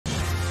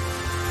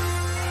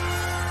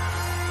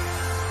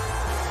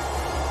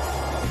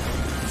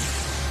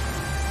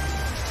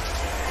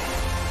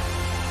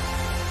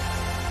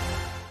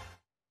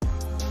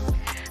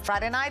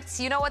Friday nights,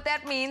 you know what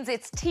that means.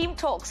 It's Team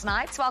Talks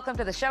nights. Welcome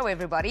to the show,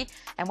 everybody.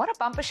 And what a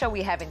bumper show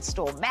we have in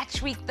store.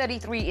 Match week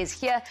 33 is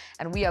here,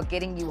 and we are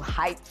getting you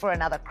hyped for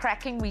another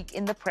cracking week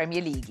in the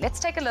Premier League.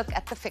 Let's take a look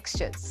at the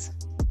fixtures.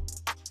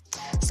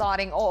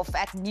 Starting off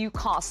at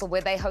Newcastle,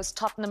 where they host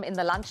Tottenham in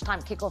the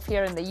lunchtime kickoff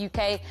here in the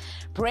UK.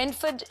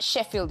 Brentford,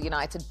 Sheffield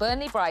United,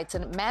 Burnley,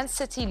 Brighton, Man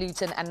City,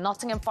 Luton, and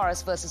Nottingham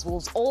Forest versus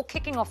Wolves, all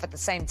kicking off at the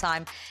same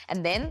time.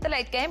 And then the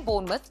late game,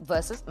 Bournemouth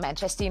versus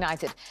Manchester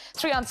United.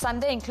 3 on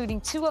Sunday, including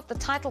 2 of the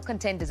title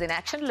contenders in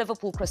action,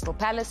 Liverpool, Crystal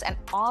Palace, and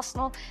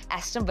Arsenal,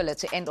 Aston Villa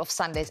to end off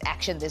Sunday's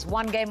action. There's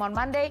one game on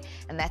Monday,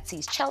 and that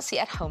sees Chelsea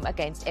at home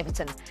against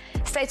Everton.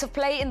 State of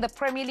play in the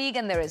Premier League,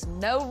 and there is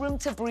no room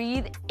to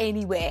breathe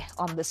anywhere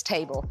on this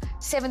table.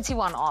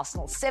 71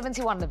 Arsenal,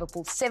 71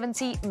 Liverpool,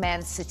 70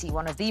 Man City,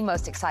 one of the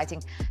most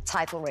exciting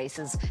title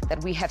races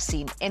that we have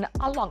seen in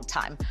a long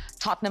time.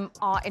 Tottenham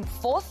are in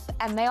 4th,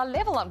 and they are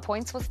level on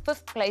points with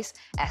 5th place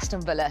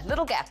Aston Villa.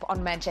 Little gap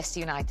on Manchester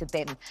United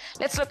then.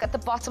 Let's look at the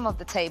bottom of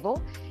the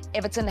table.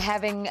 Everton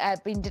having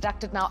been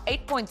deducted now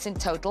 8 points in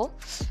total.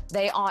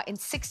 They are in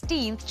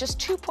 16th, just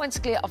 2 points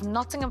clear of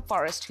Nottingham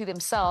Forest, who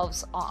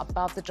themselves are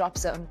above the drop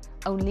zone,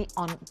 only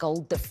on goal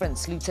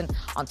difference. Luton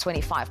on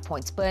 25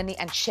 points. Burnley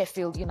and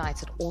Sheffield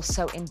United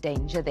also in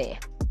danger there.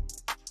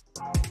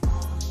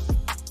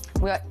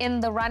 We are in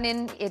the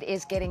run-in. It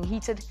is getting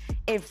heated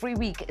every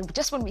week.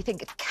 Just when we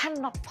think it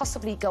cannot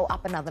possibly go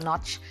up another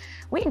notch,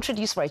 we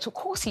introduce Rachel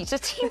Corsi to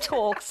Team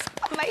Talks.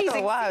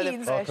 Amazing. Oh, wow,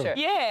 scenes. the pressure.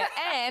 Yeah,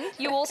 and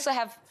you also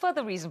have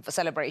further reason for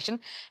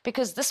celebration,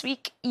 because this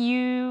week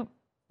you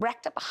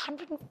racked up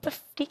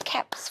 150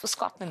 caps for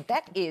Scotland.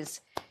 That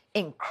is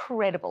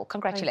incredible.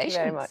 Congratulations.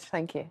 Thank you very much.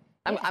 Thank you.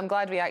 I'm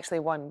glad we actually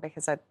won,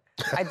 because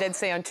I did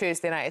say on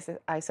Tuesday night,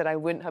 I said I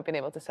wouldn't have been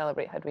able to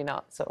celebrate had we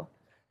not. So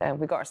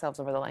we got ourselves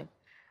over the line.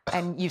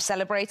 And you've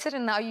celebrated,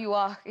 and now you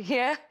are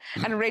here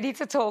and ready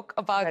to talk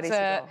about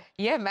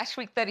match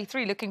week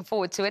 33. Looking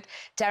forward to it.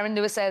 Darren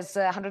Lewis says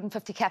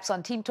 150 caps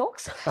on Team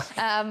Talks. I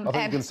thought you were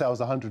going to say I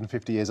was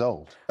 150 years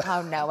old.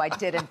 Oh no, I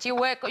didn't. You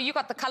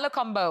got the colour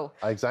combo.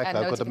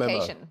 Exactly, I've got the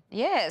memo.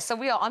 Yeah, so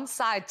we are on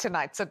side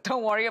tonight, so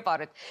don't worry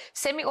about it.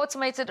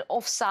 Semi-automated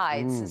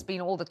offsides has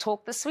been all the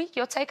talk this week.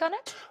 Your take on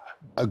it?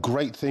 A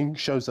great thing,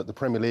 shows that the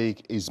Premier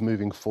League is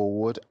moving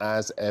forward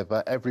as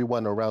ever.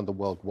 Everyone around the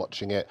world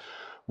watching it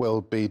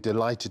will be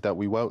delighted that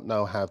we won't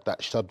now have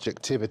that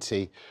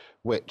subjectivity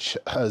which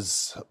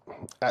has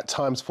at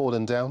times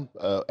fallen down.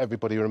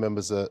 Everybody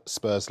remembers the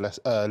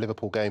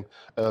Spurs-Liverpool game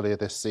earlier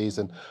this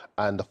season,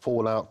 and the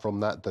fallout from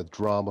that, the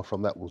drama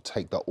from that, will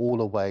take that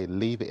all away,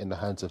 leave it in the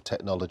hands of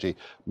technology,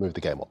 move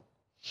the game on.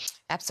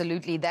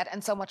 Absolutely. That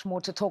and so much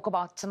more to talk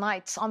about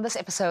tonight on this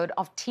episode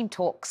of Team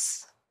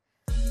Talks.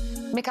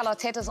 Mikel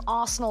Arteta's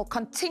Arsenal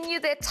continue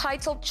their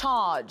title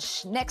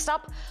charge. Next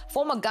up,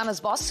 former Gunners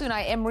boss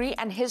Unai Emery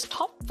and his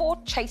top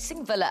 4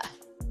 chasing Villa.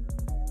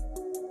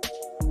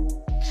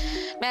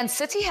 Man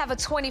City have a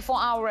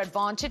 24-hour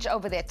advantage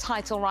over their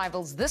title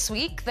rivals this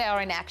week. They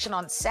are in action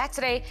on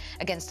Saturday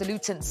against the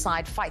Luton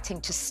side,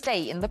 fighting to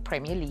stay in the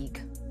Premier League.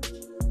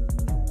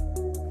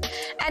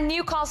 And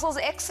Newcastle's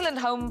excellent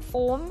home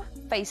form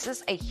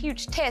faces a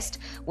huge test,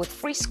 with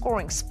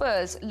free-scoring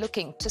Spurs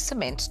looking to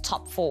cement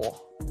top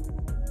 4.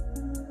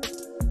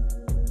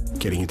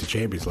 Getting into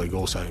Champions League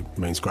also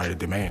means greater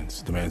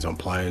demands on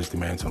players,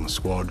 demands on the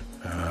squad,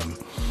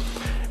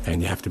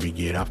 and you have to be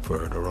geared up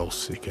for it, or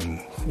else it can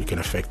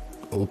affect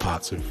all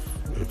parts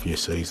of your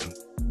season.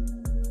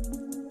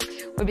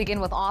 We begin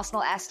with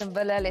Arsenal, Aston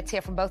Villa. Let's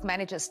hear from both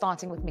managers,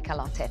 starting with Mikel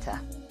Arteta.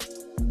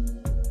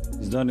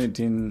 He's done it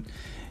in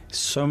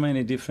so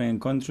many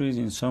different countries,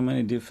 in so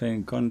many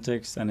different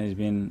contexts, and it's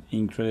been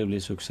incredibly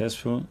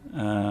successful.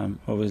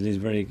 Obviously, it's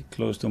very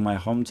close to my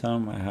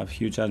hometown. I have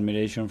huge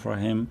admiration for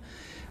him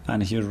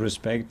and huge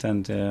respect,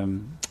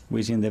 and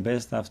wishing the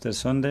best after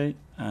Sunday.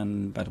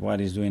 But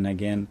what he's doing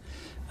again,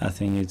 I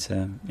think it's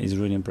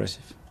really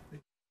impressive.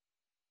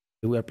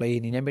 We are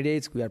playing in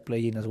Emirates. We are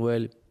playing as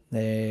well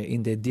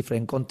in the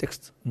different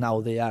contexts. Now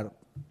they are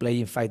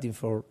fighting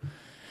for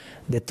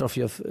the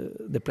trophy of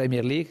the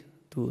Premier League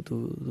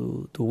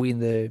to win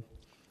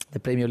the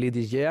Premier League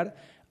this year,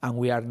 and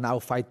we are now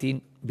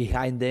fighting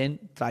behind them,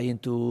 trying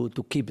to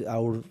keep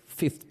our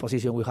 5th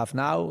position we have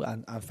now,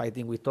 and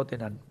fighting with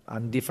Tottenham,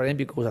 and different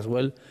because as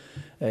well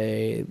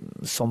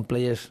some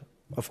players,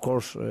 of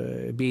course,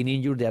 being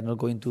injured, they are not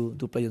going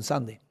to play on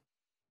Sunday.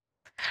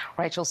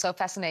 Rachel, so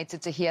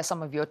fascinated to hear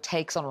some of your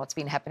takes on what's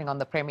been happening on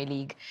the Premier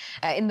League,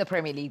 in the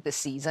Premier League this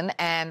season.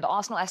 And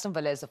Arsenal-Aston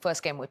Villa is the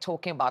first game we're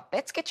talking about.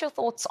 Let's get your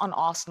thoughts on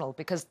Arsenal,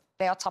 because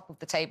they are top of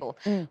the table.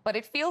 But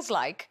it feels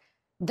like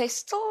they're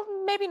still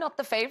maybe not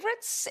the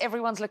favourites.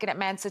 Everyone's looking at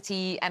Man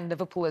City and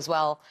Liverpool as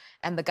well.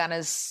 And the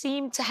Gunners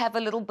seem to have a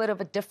little bit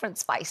of a different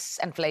spice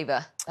and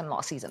flavour than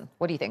last season.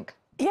 What do you think?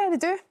 Yeah, they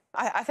do.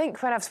 I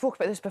think when I've spoke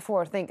about this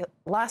before, I think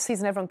last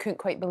season everyone couldn't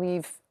quite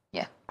believe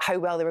how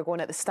well they were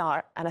going at the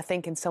start, and I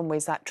think in some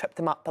ways that tripped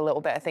them up a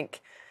little bit. I think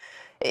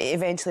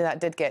eventually that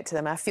did get to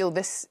them. I feel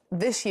this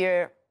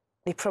year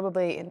they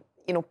probably,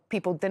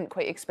 people didn't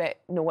quite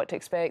know what to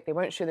expect. They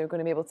weren't sure they were going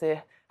to be able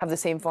to have the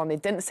same form. They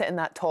didn't sit in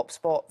that top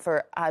spot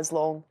for as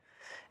long.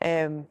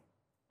 And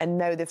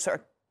now they've sort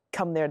of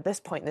come there at this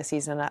point in the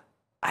season. And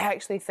I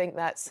actually think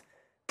that's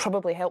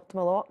probably helped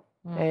them a lot.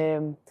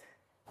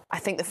 I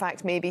think the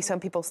fact maybe some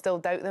people still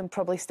doubt them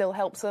probably still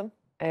helps them.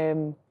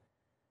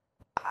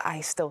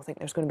 I still think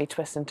there's going to be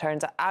twists and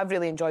turns. I've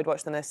really enjoyed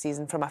watching them this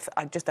season from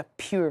just a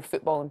pure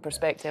footballing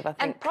perspective, I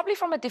think. And probably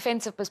from a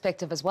defensive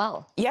perspective as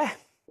well. Yeah.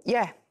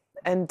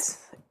 And,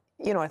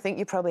 I think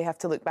you probably have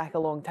to look back a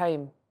long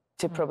time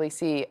to probably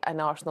see an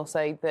Arsenal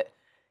side that,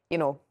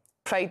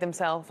 pride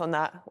themselves on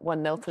that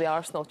 1-0 to the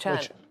Arsenal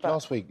chant.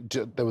 Last week,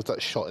 there was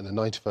that shot in the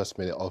 91st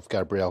minute of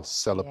Gabriel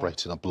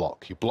celebrating a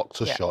block. He blocks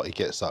a shot, he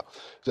gets up.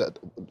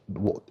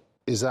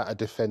 Is that a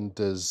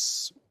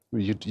defender's...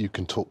 You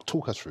can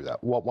talk us through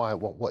that.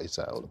 What is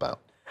that all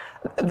about?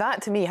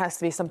 That, to me, has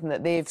to be something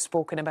that they've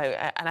spoken about.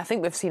 And I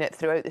think we've seen it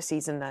throughout the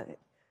season that,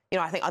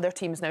 I think other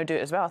teams now do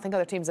it as well. I think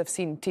other teams have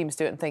seen teams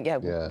do it and think,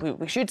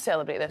 we should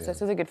celebrate this.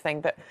 This is a good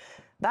thing. But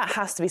that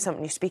has to be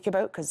something you speak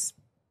about, because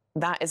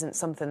that isn't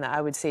something that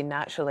I would say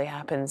naturally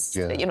happens.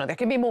 There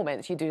can be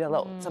moments you do a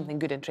little something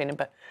good in training,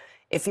 but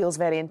it feels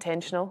very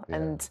intentional.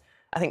 And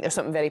I think there's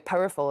something very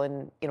powerful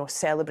in,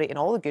 celebrating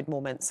all the good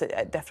moments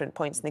at different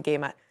points in the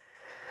game.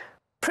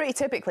 Pretty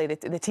typically,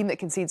 the team that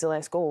concedes the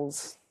less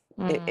goals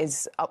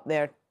is up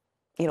there,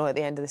 at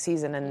the end of the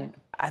season. And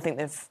I think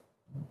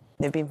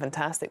they've been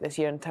fantastic this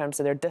year in terms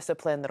of their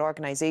discipline, their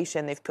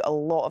organisation. They've put a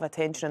lot of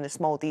attention on the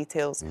small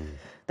details.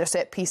 Their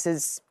set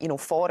pieces,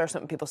 for or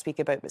something people speak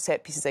about, but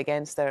set pieces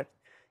against, they're,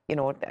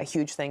 a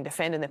huge thing.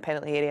 Defending the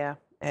penalty area,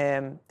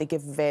 they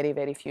give very,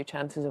 very few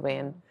chances away.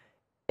 And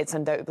it's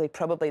undoubtedly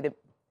probably the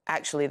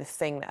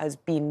thing that has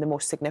been the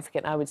most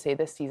significant, I would say,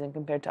 this season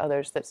compared to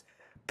others, that's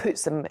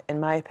puts them, in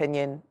my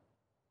opinion,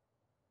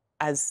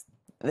 as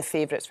the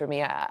favourites for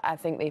me. I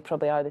think they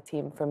probably are the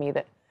team for me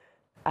that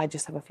I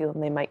just have a feeling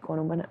they might go on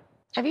and win it.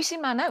 Have you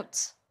seen my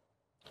notes?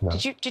 No.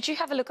 Did you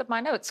have a look at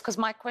my notes? Because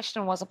my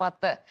question was about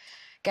the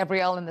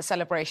Gabriel and the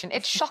celebration.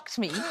 It shocked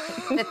me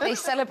that they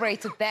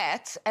celebrated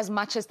that as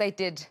much as they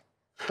did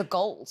the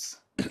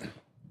goals. Do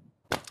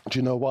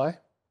you know why?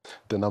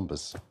 The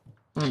numbers.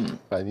 And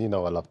I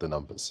love the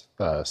numbers,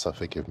 so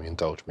forgive me,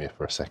 indulge me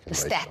for a second.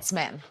 The stats,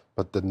 man.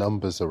 But the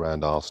numbers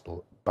around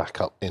Arsenal back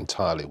up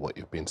entirely what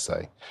you've been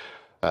saying.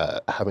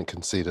 Haven't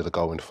conceded a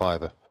goal in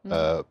 5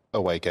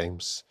 away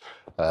games.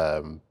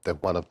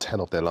 They've won 10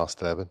 of their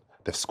last 11.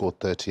 They've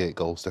scored 38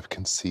 goals. They've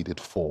conceded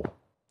 4.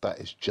 That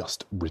is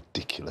just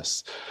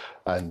ridiculous.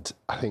 And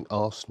I think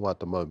Arsenal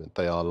at the moment,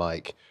 they are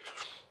like...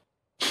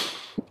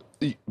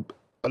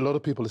 A lot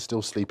of people are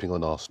still sleeping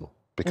on Arsenal,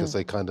 because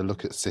they kind of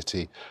look at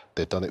City.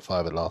 They've done it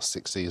 5 of the last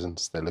 6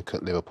 seasons. They look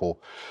at Liverpool,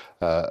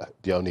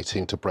 the only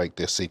team to break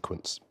their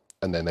sequence.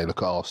 And then they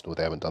look at Arsenal.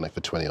 They haven't done it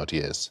for 20-odd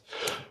years.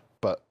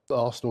 But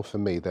Arsenal, for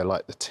me, they're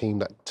like the team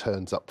that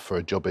turns up for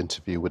a job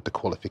interview with the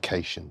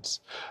qualifications.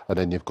 And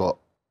then you've got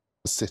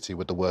City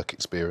with the work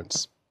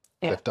experience.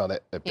 Yeah. They've done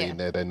it. They've been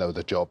there. They know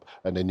the job.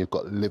 And then you've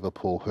got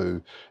Liverpool,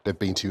 who they've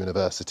been to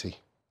university.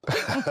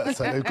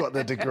 So they've got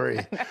the degree,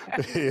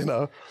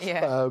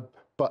 Yeah.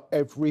 But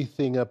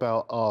everything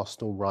about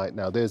Arsenal right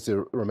now, there's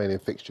the remaining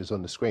fixtures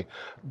on the screen.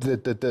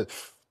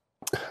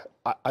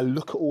 I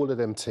look at all of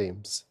them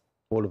teams,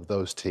 all of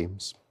those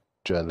teams,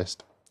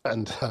 journalist,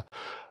 and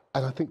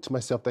I think to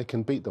myself, they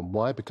can beat them.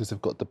 Why? Because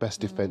they've got the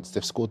best defence.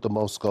 They've scored the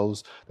most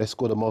goals. They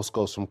scored the most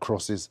goals from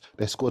crosses.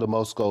 They scored the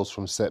most goals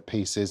from set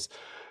pieces.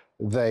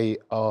 They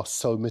are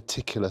so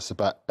meticulous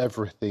about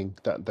everything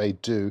that they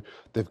do.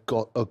 They've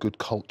got a good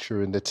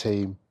culture in the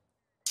team.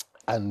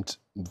 And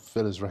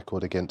Villa's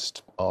record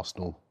against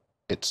Arsenal,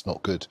 it's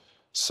not good.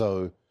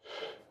 So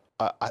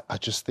I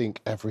just think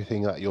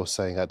everything that you're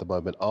saying at the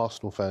moment,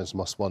 Arsenal fans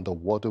must wonder,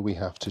 what do we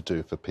have to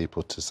do for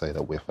people to say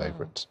that we're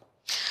favourites?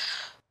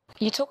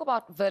 You talk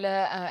about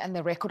Villa and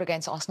the record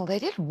against Arsenal. They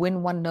did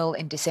win 1-0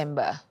 in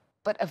December,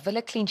 but a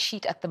Villa clean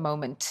sheet at the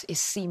moment is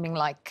seeming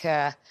like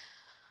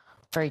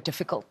very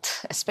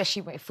difficult,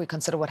 especially if we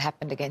consider what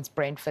happened against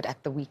Brentford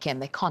at the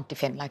weekend. They can't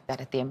defend like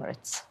that at the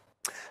Emirates.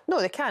 No,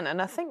 they can,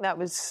 and I think that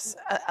was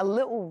a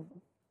little,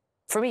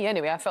 for me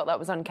anyway, I felt that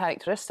was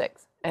uncharacteristic.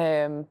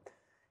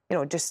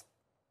 Just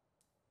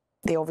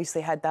they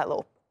obviously had that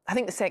little, I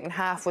think the second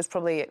half was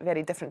probably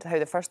very different to how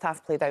the first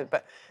half played out,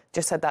 but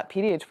just had that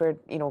period where,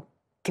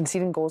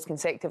 conceding goals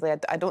consecutively.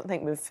 I don't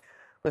think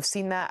we've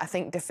seen that. I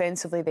think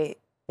defensively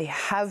they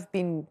have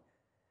been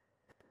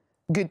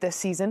good this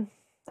season.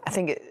 I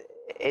think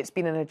it's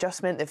been an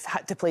adjustment. They've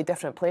had to play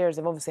different players.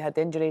 They've obviously had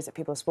the injuries that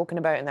people have spoken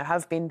about, and there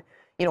have been,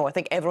 I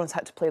think everyone's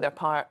had to play their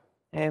part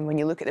when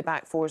you look at the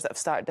back fours that have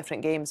started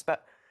different games.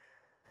 But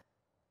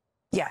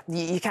yeah,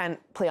 you can't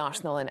play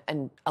Arsenal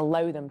and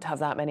allow them to have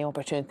that many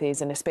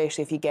opportunities, and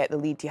especially if you get the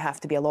lead, you have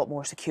to be a lot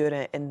more secure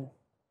in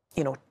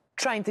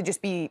trying to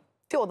just do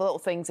all the little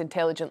things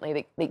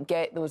intelligently that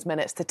get those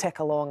minutes to tick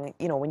along,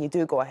 when you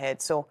do go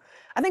ahead. So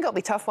I think it'll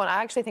be a tough one.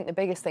 I actually think the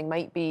biggest thing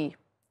might be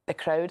the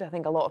crowd. I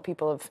think a lot of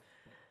people have,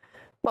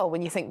 well,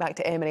 when you think back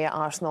to Emery at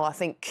Arsenal, I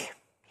think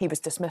he was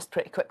dismissed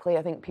pretty quickly.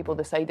 I think people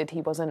decided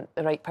he wasn't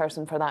the right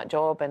person for that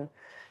job, and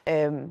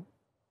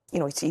you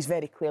know, he's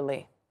very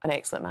clearly an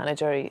excellent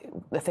manager.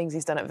 The things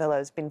he's done at Villa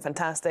has been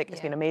fantastic.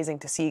 It's been amazing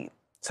to see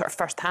sort of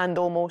first-hand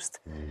almost.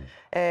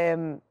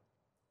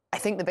 I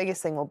think the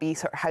biggest thing will be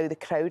sort of how the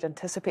crowd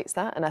anticipates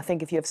that, and I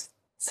think if you have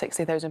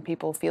 60,000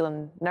 people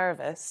feeling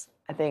nervous,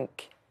 I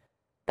think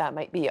that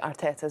might be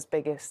Arteta's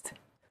biggest,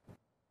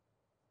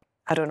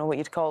 I don't know what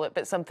you'd call it,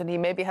 but something he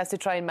maybe has to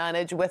try and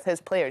manage with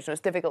his players. You know,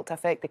 it's difficult to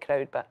affect the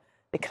crowd, but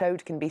the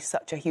crowd can be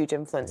such a huge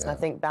influence, and I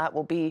think that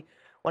will be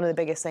one of the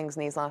biggest things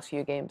in these last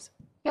few games.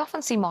 You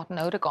often see Martin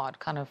Odegaard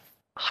kind of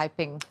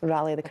hyping.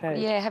 Rally the crowd.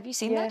 Yeah, have you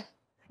seen that?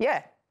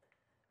 Yeah.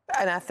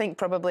 And I think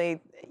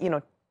probably, you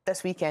know,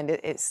 this weekend,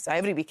 it's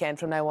every weekend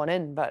from now on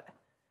in, but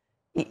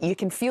you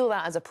can feel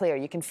that as a player.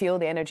 You can feel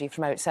the energy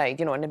from outside,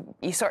 you know, and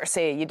you sort of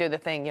say, you do the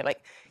thing, you're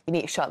like, you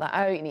need to shut that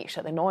out, you need to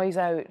shut the noise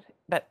out,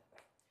 but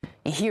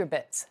you hear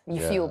bits,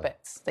 you feel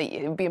bits. That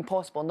it would be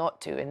impossible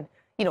not to. And,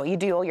 you know, you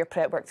do all your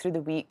prep work through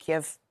the week, you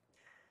have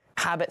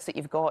habits that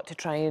you've got to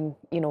try and,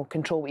 you know,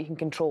 control what you can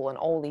control and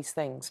all these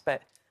things.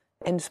 But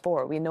in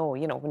sport, we know,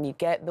 you know, when you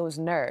get those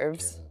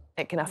nerves,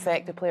 it can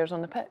affect the players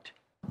on the pitch.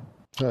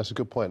 Yeah, that's a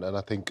good point. And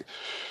I think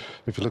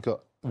if you look at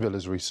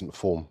Villa's recent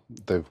form,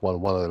 they've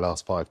won one of the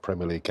last 5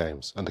 Premier League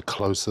games. And the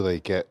closer they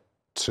get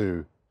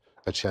to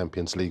a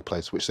Champions League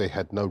place, which they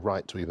had no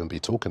right to even be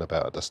talking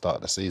about at the start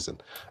of the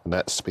season, and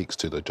that speaks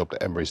to the job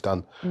that Emery's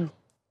done,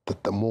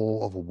 the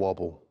more of a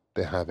wobble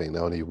they're having. They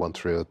only won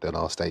 3 of their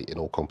last 8 in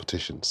all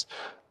competitions.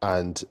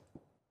 And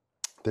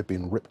they've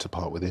been ripped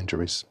apart with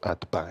injuries at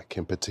the back,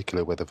 in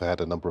particular, where they've had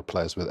a number of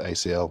players with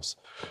ACLs,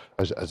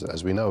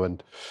 as we know.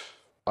 And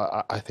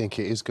I think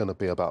it is going to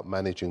be about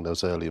managing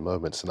those early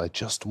moments. And I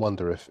just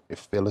wonder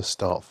if Villa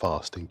start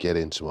fast and get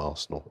into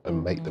Arsenal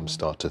and make them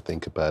start to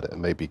think about it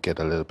and maybe get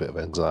a little bit of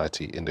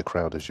anxiety in the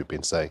crowd, as you've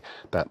been saying,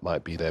 that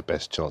might be their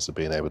best chance of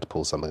being able to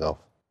pull something off.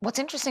 What's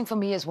interesting for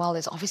me as well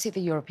is obviously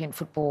the European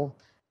football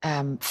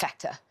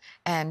factor.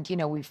 And, you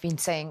know, we've been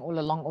saying all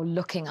along, or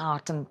looking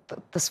out, and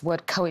this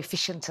word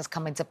coefficient has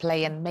come into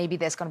play, and maybe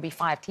there's going to be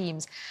 5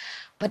 teams.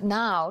 But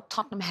now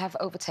Tottenham have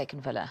overtaken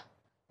Villa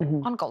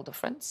on goal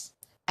difference.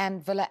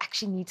 And Villa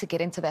actually need to get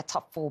into their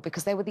top 4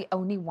 because they were the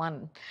only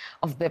one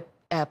of the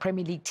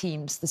Premier League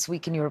teams this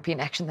week in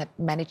European action that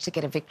managed to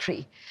get a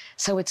victory.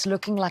 So it's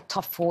looking like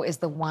top 4 is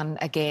the one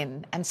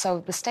again. And so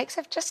the stakes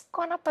have just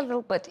gone up a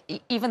little bit,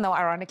 even though,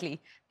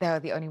 ironically, they're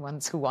the only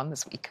ones who won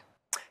this week.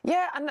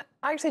 Yeah, and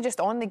actually just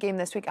on the game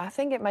this week, I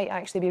think it might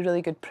actually be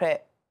really good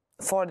prep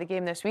for the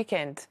game this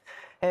weekend.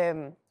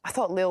 I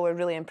thought Lille were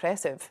really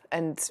impressive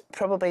and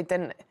probably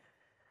didn't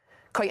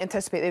quite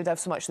anticipate they would have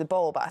so much of the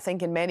ball, but I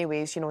think in many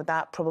ways, you know,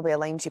 that probably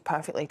aligns you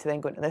perfectly to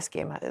then go into this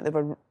game.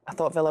 I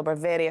thought Villa were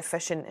very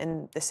efficient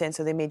in the sense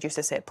that they made use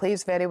of set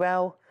plays very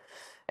well.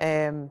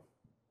 They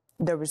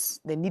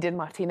needed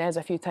Martinez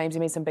a few times. He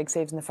made some big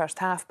saves in the first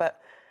half, but,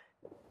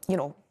 you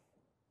know,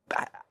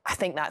 I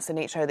think that's the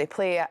nature of how they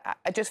play.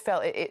 I just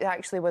felt it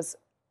actually was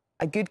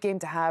a good game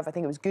to have. I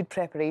think it was good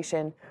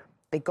preparation.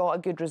 They got a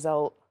good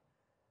result.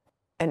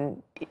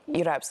 And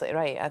you're absolutely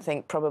right. I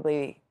think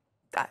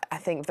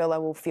Villa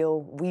will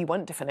feel we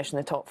want to finish in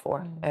the top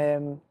 4.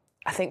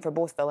 I think for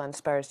both Villa and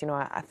Spurs, you know,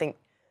 I think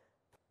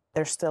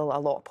there's still a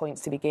lot of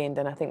points to be gained,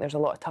 and I think there's a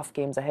lot of tough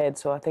games ahead.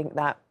 So I think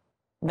that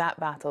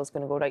battle is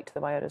going to go right to the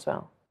wire as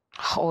well.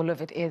 All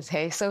of it is,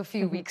 hey? So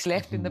few weeks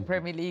left in the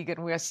Premier League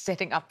and we're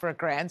setting up for a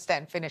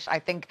grandstand finish. I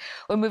think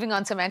we're moving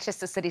on to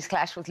Manchester City's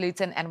clash with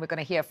Luton, and we're going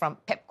to hear from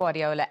Pep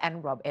Guardiola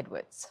and Rob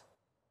Edwards.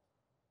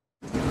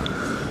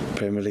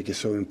 Premier League is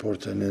so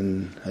important,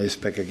 and I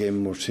expect a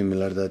game more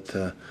similar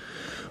that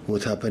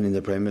what happened in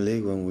the Premier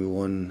League when we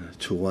won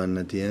 2-1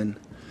 at the end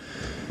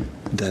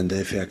than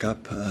the FA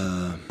Cup,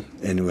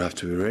 and we have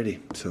to be ready.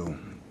 So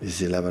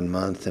it's 11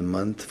 months, 10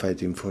 months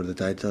fighting for the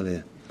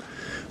title.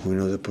 We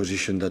know the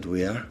position that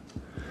we are,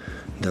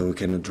 that we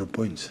cannot drop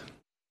points.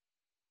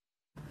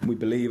 We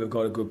believe we've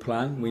got a good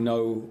plan. We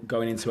know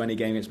going into any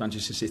game against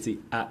Manchester City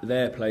at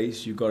their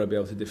place, you've got to be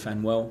able to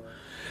defend well.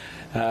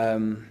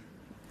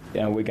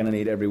 We're going to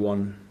need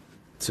everyone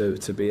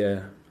to be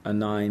a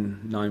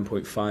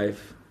 9.5,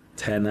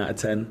 10 out of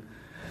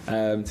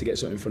 10 to get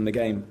something from the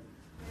game.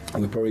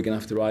 And we're probably going to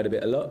have to ride a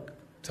bit of luck.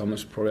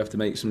 Thomas will probably have to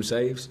make some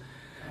saves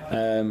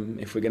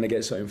if we're going to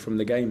get something from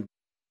the game.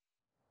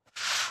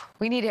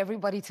 We need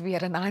everybody to be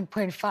at a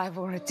 9.5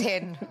 or a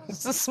 10.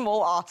 It's a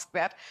small ask,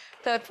 that.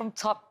 Third from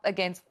top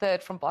against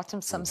third from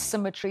bottom, some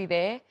symmetry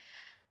there.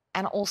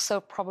 And also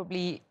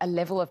probably a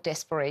level of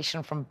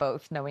desperation from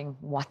both, knowing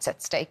what's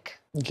at stake.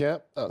 Yeah,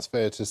 that's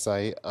fair to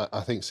say.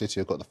 I think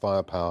City have got the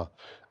firepower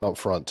up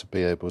front to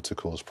be able to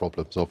cause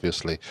problems,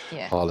 obviously.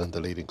 Yeah. Haaland,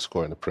 the leading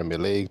scorer in the Premier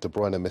League. De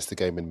Bruyne missed the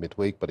game in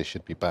midweek, but he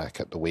should be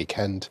back at the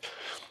weekend.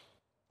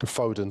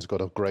 Foden's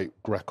got a great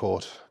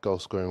record,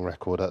 goal-scoring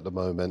record at the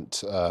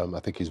moment. I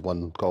think he's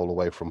 1 goal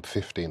away from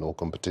 50 in all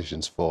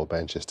competitions for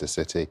Manchester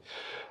City.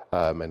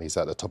 And he's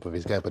at the top of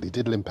his game. But he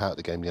did limp out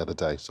the game the other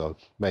day, so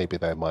maybe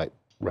they might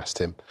rest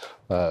him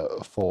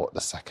for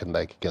the second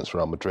leg against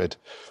Real Madrid.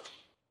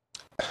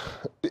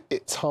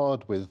 It's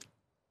hard with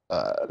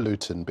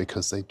Luton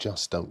because they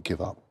just don't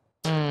give up.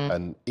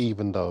 And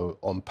even though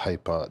on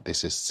paper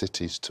this is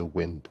City's to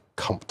win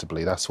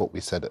comfortably, that's what we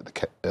said at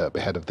the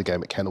ahead of the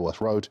game at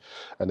Kenilworth Road,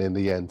 and in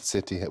the end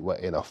City were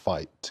in a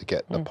fight to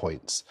get the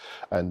points.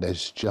 And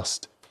there's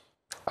just,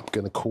 I'm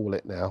going to call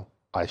it now,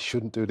 I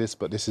shouldn't do this,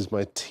 but this is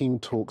my Team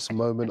Talks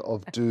moment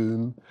of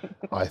doom.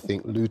 I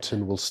think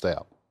Luton will stay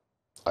up.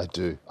 I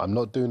do. I'm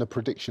not doing a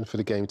prediction for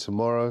the game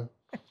tomorrow.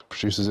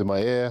 Producers in my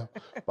ear,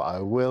 but I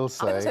will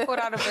say... I was put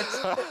out a bit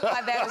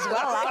by that as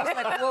well. I was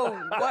like,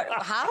 whoa, what,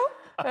 how?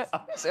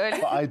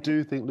 But I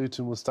do think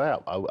Luton will stay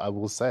up. I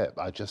will say it.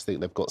 I just think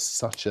they've got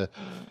such a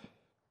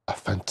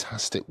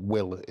fantastic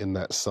will in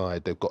that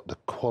side. They've got the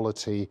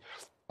quality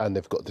and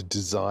they've got the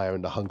desire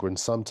and the hunger, and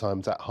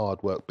sometimes that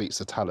hard work beats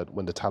the talent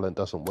when the talent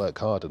doesn't work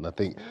hard. And I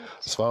think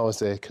as far as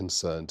they're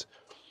concerned,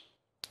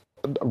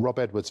 Rob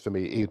Edwards, for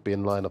me, he'd be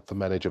in line-up for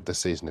manager of the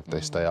season if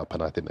they stay up,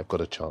 and I think they've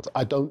got a chance.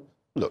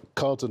 Look,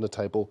 cards on the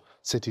table,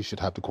 City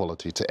should have the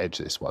quality to edge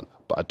this one,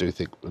 but I do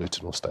think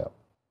Luton will stay up.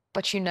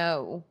 But you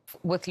know,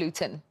 with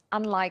Luton,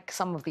 unlike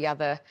some of the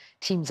other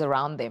teams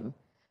around them,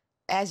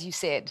 as you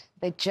said,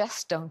 they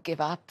just don't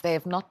give up. They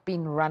have not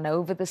been run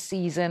over this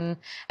season.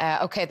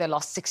 OK, they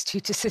lost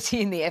 6-2 to City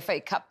in the FA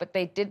Cup, but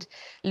they did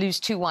lose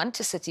 2-1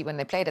 to City when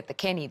they played at the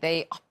Kenny.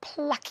 They are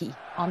plucky,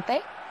 aren't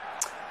they?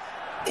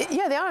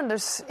 Yeah, they are. And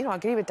there's, I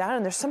agree with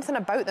Darren. There's something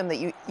about them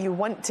that you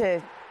want to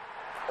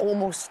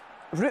almost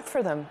root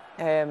for them.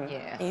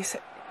 They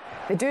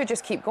do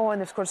just keep going.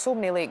 They've scored so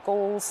many late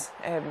goals.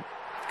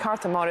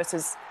 Carlton Morris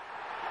is...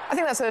 I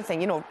think that's the other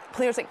thing,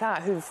 players like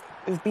that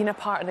who've been a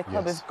part of the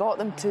club, have got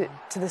them to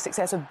the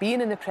success of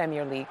being in the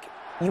Premier League.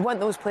 You want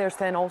those players to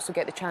then also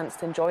get the chance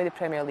to enjoy the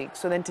Premier League.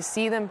 So then to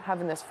see them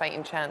having this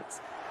fighting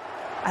chance,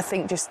 I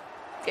think just,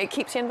 it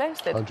keeps you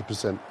invested.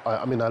 100%.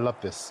 I mean, I love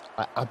this.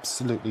 I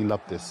absolutely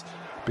love this.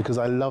 Because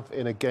I love,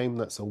 in a game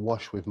that's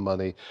awash with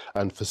money,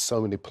 and for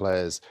so many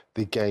players,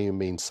 the game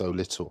means so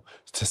little.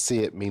 To see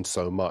it mean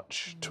so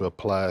much to a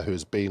player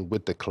who's been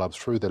with the club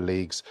through the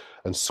leagues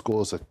and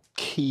scores a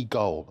key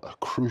goal, a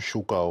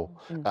crucial goal,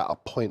 at a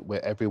point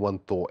where everyone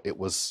thought it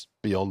was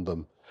beyond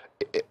them.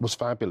 It was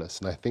fabulous,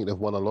 and I think they've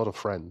won a lot of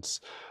friends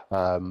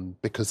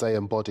because they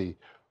embody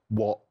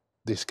what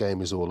this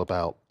game is all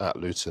about at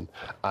Luton.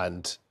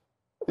 And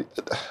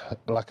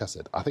like I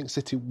said, I think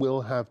City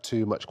will have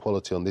too much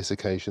quality on this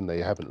occasion.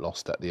 They haven't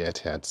lost at the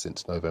Etihad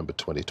since November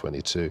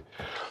 2022.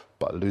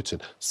 But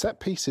Luton, set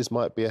pieces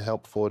might be a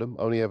help for them.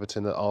 Only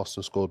Everton and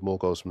Arsenal scored more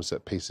goals from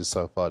set pieces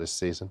so far this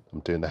season.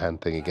 I'm doing the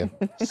hand thing again.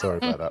 Sorry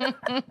about that.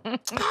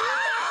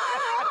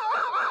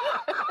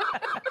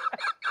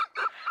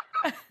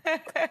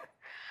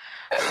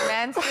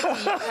 Man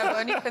City have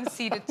only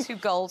conceded 2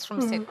 goals from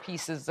set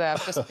pieces.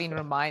 I've just been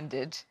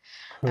reminded.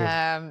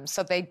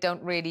 So they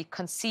don't really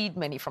concede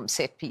many from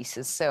set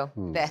pieces. So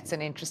that's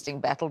an interesting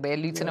battle there.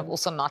 Luton have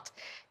also not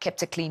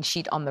kept a clean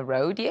sheet on the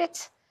road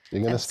yet.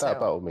 You're going to start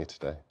battle me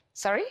today.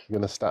 Sorry? You're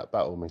going to start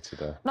battle me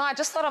today. No, I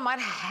just thought I might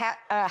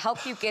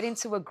help you get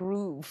into a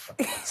groove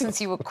since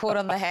you were caught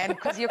on the hand,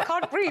 because you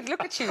can't breathe.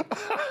 Look at you.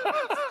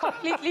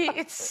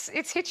 It's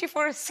hit you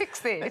for a 6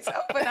 there. It's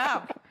open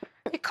up.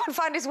 He can't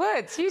find his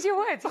words. Use your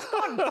words. He's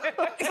gone.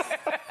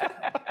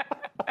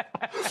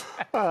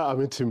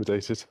 I'm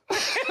intimidated.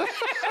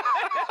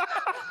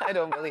 I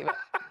don't believe it.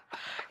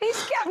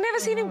 I've never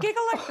seen him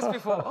giggle like this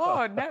before.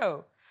 Oh,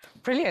 no.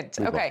 Brilliant.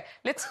 OK,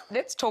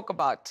 let's talk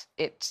about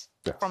it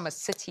from a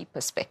City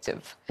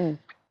perspective.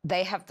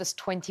 They have this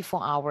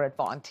 24-hour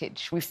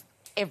advantage. We've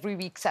every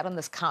week sat on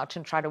this couch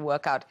and tried to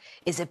work out,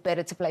 is it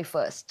better to play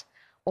first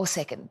or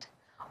second?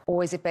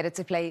 Or is it better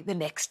to play the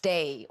next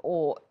day?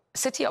 Or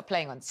City are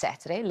playing on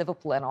Saturday,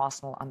 Liverpool and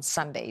Arsenal on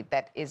Sunday.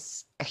 That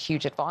is a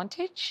huge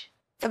advantage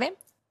for them.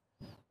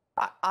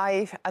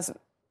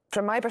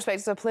 From my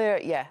perspective as a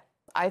player,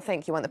 I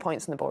think you want the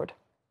points on the board.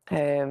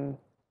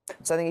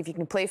 So I think if you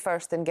can play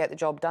first and get the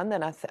job done,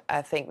 then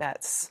I think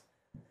that's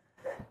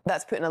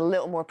putting a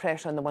little more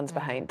pressure on the ones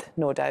behind,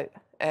 no doubt.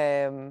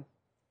 I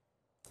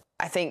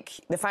think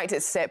the fact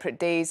it's separate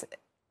days,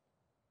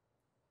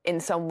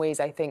 in some ways,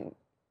 I think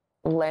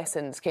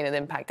lessens kind of the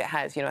impact it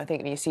has. I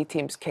think when you see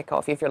teams kick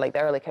off, if you're like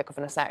the early kick-off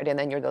on a Saturday and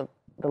then you're the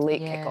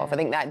late kick-off, I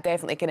think that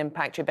definitely can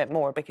impact you a bit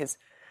more, because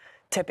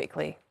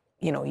typically,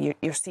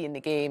 you're seeing the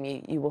game,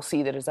 you will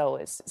see the result.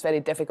 It's very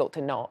difficult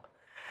to not.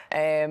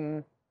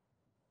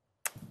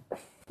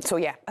 So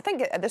yeah, I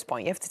think at this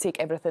point you have to take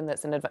everything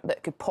that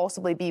could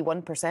possibly be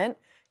 1%,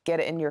 get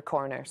it in your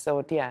corner.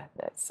 So yeah,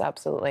 that's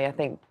absolutely. I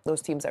think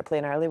those teams that are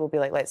playing early will be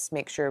like, let's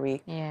make sure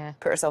we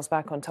put ourselves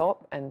back on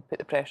top and put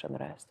the pressure on the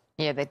rest.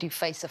 Yeah, they do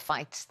face a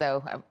fight,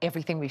 though.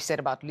 Everything we've said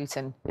about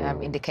Luton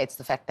indicates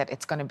the fact that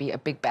it's going to be a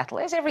big battle,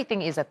 as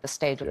everything is at the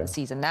stage of the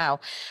season now.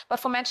 But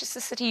for Manchester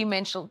City, you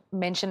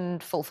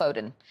mentioned Phil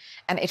Foden,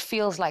 and it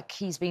feels like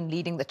he's been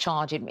leading the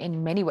charge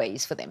in many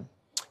ways for them.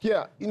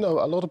 Yeah, a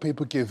lot of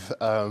people give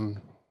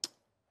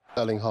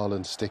Erling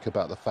Haaland stick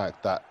about the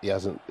fact that I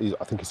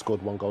think he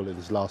scored 1 goal in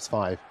his last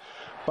 5.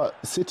 But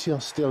City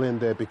are still in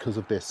there because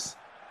of this.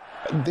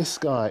 This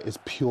guy is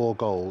pure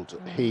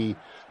gold. He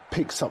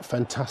picks up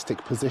fantastic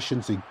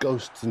positions, he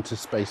ghosts into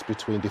space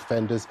between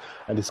defenders,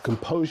 and his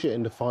composure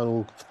in the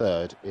final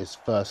third is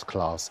first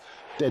class.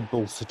 Dead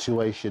ball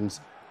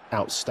situations,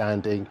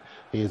 outstanding.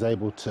 He is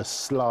able to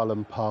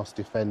slalom past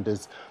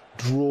defenders,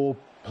 draw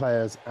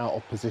players out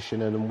of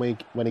position, and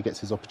when he gets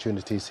his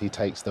opportunities, he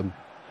takes them.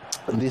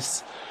 And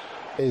this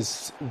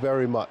is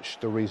very much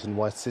the reason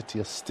why City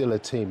are still a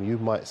team. You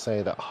might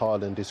say that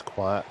Haaland is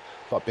quiet,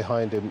 but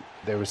behind him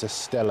there is a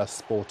stellar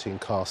sporting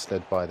cast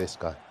led by this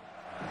guy.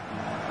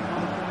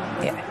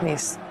 Yeah, and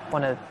he's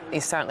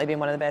certainly been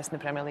one of the best in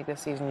the Premier League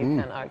this season.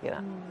 You can't argue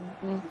that.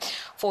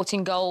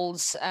 14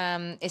 goals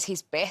is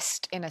his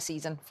best in a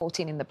season,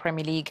 14 in the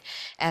Premier League,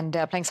 and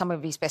playing some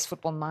of his best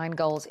football, 9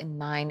 goals in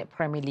 9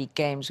 Premier League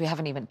games. We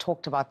haven't even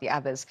talked about the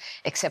others,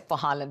 except for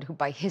Haaland, who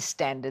by his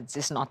standards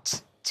is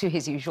not to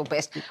his usual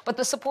best. But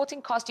the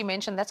supporting cast you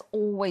mentioned, that's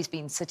always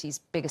been City's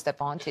biggest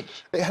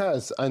advantage. It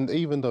has, and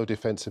even though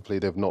defensively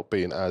they've not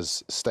been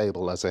as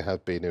stable as they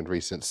have been in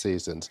recent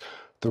seasons,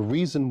 the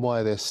reason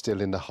why they're still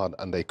in the hunt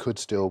and they could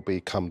still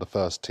become the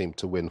first team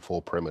to win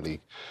 4 Premier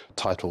League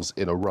titles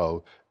in a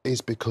row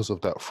is because of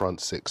that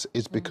front six,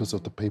 is because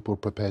of the people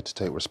prepared to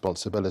take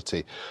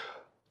responsibility.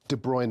 De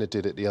Bruyne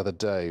did it the other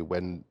day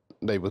when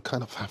they were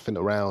kind of faffing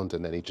around,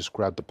 and then he just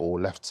grabbed the ball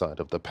left side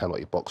of the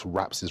penalty box,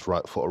 wraps his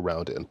right foot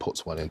around it and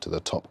puts one into the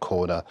top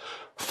corner.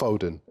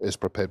 Foden is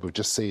prepared. We've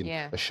just seen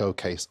a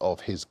showcase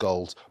of his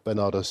goals.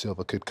 Bernardo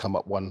Silva could come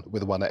up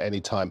with one at any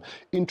time.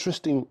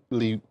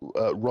 Interestingly,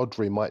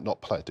 Rodri might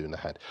not play,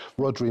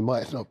 Rodri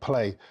might not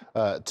play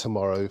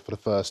tomorrow for the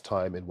first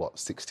time in,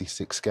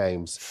 66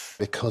 games,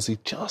 because he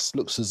just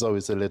looks as though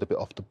he's a little bit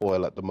off the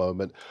boil at the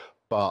moment.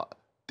 But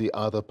the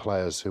other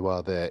players who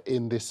are there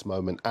in this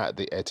moment at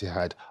the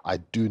Etihad, I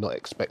do not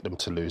expect them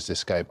to lose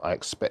this game. I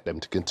expect them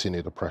to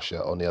continue the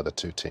pressure on the other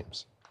 2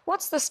 teams.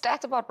 What's the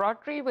stat about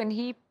Rodri? When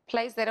he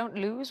plays, they don't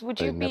lose? Would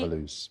you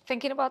be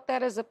thinking about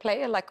that as a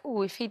player? Like,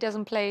 oh, if he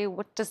doesn't play,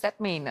 what does that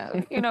mean?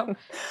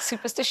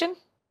 Superstition?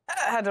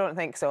 I don't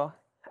think so.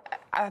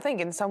 I think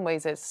in some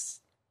ways it's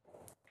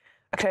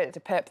a credit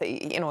to Pep that,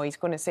 he's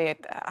going to say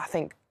it. I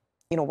think,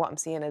 what I'm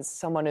seeing is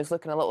someone who's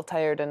looking a little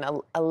tired and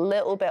a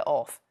little bit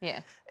off. Yeah.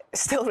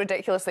 Still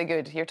ridiculously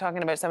good. You're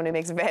talking about someone who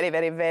makes very,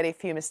 very, very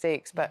few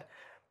mistakes, but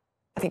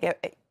I think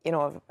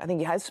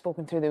he has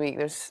spoken through the week.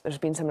 There's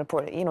been some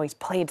report. He's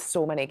played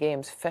so many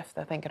games, 5th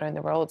I think around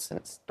the world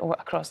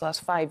across the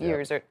last 5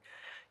 years. Or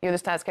you're the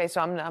stats guy, so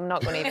I'm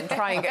not going to even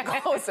try and get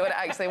close to what it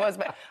actually was.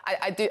 But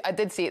I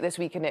did see it this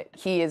week, and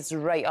he is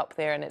right up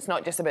there. And it's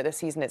not just about this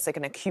season; it's like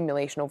an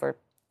accumulation over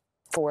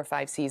 4 or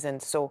 5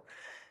 seasons. So.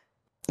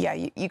 Yeah,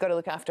 you got to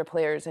look after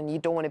players, and you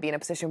don't want to be in a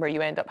position where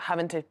you end up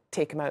having to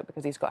take him out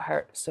because he's got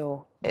hurt.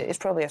 So it's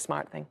probably a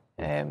smart thing.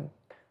 But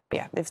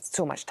yeah, they've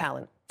so much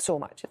talent, so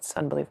much. It's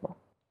unbelievable.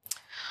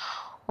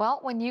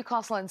 Well, when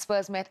Newcastle and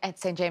Spurs met at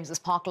St James's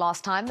Park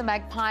last time, the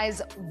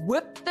Magpies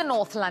whipped the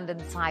North London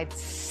side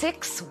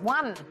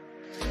 6-1.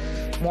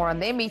 More on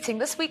their meeting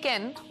this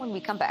weekend when we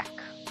come back.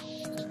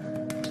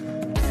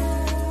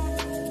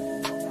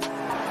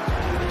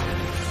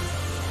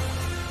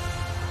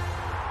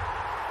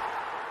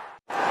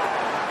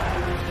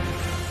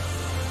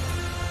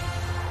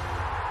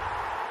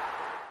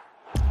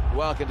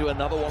 Welcome to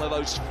another one of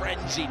those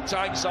frenzied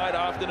Tyneside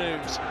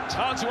afternoons. It's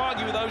hard to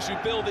argue with those who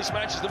build this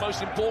match as the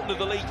most important of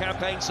the league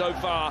campaign so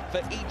far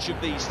for each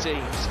of these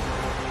teams.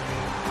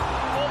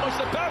 Almost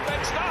a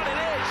perfect start it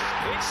is.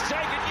 It's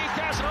taken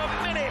Newcastle a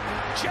minute.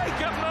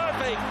 Jacob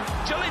Murphy.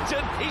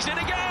 Jolinton, he's in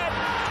again.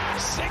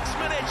 6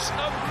 minutes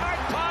of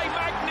Magpie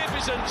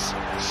magnificence.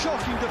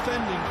 Shocking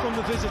defending from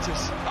the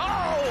visitors.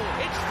 Oh,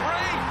 it's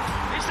free.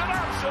 It's an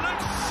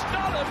absolute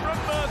stunner from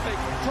Murphy.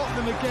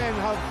 Tottenham again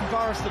have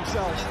embarrassed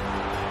themselves.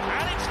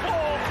 And it's 4.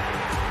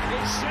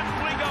 It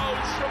simply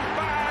goes from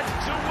bad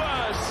to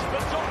worse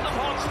for Tottenham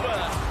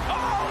Hotspur.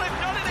 Oh, they've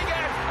done it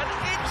again. An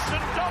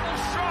instant double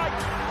strike.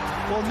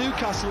 Well,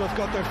 Newcastle have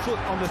got their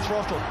foot on the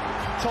throttle.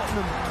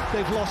 Tottenham,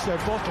 they've lost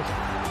their bottle.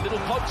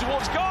 Little poke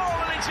towards goal,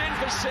 and it's in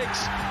for 6.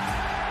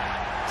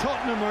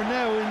 Tottenham are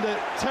now in the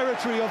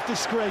territory of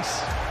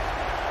disgrace.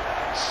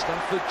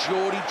 Stuff that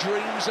Geordie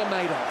dreams are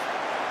made of.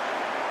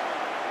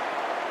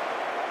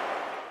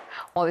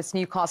 Well, it's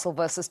Newcastle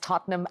versus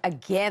Tottenham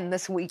again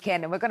this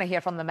weekend, and we're going to hear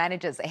from the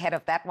managers ahead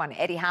of that one.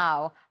 Eddie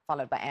Howe,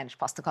 followed by Ange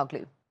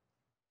Postecoglou.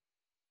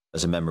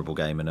 It's a memorable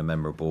game and a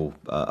memorable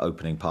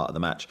opening part of the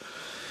match.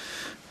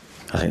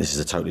 I think this is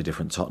a totally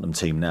different Tottenham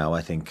team now.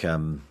 I think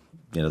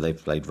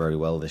they've played very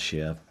well this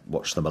year. I've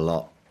watched them a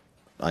lot.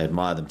 I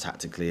admire them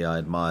tactically. I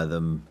admire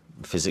them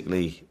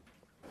physically.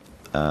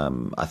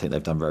 I think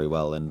they've done very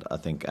well, and I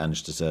think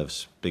Ange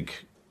deserves big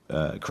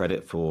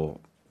credit for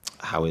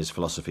how his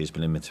philosophy has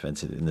been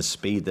implemented in the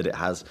speed that it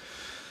has,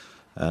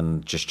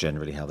 and just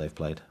generally how they've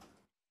played.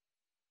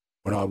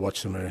 When I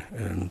watch them,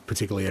 and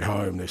particularly at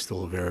home, they're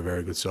still a very,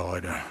 very good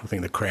side. I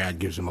think the crowd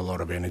gives them a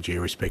lot of energy,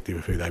 irrespective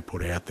of who they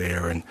put out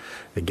there, and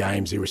the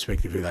games,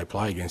 irrespective of who they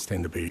play against,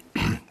 tend to be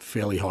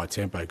fairly high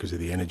tempo because of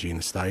the energy in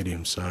the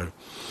stadium. So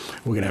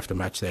we're going to have to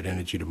match that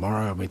energy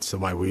tomorrow. I mean, it's the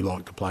way we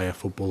like to play our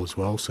football as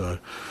well. So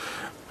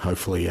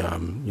hopefully,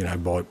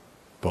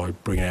 by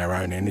bringing our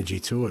own energy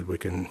to it, we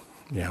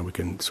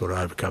can sort of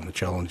overcome the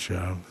challenge.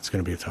 It's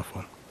going to be a tough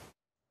one.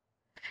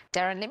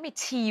 Darren, let me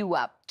tee you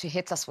up to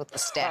hit us with the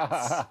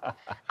stats.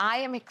 I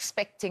am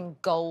expecting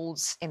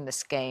goals in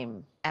this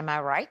game. Am I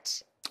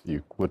right?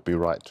 You would be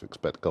right to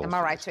expect goals. Am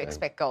I right to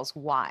expect goals?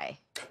 Why?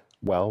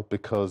 Well,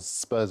 because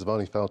Spurs have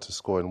only failed to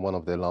score in one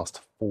of their last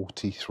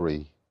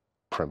 43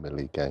 Premier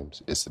League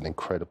games. It's an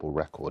incredible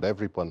record.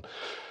 Everyone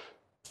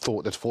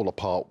thought they'd fall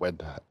apart when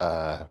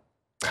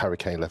Harry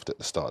Kane left at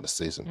the start of the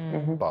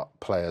season. But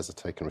players are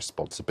taking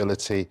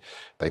responsibility.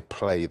 They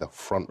play the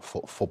front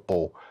foot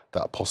football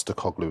that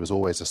Postecoglou has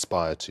always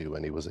aspired to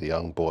when he was a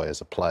young boy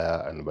as a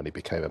player and when he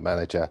became a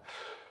manager.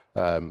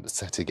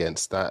 Set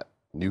against that,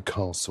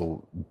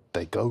 Newcastle,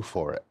 they go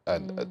for it.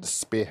 And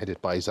spearheaded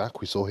by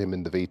Isaac, we saw him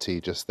in the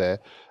VT just there.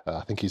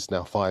 I think he's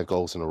now 5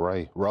 goals in a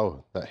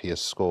row that he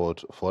has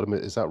scored for them.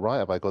 Is that right?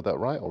 Have I got that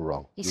right or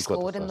wrong? He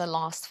scored in the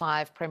last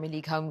 5 Premier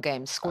League home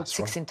games, scored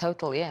 6 in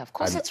total. Yeah, of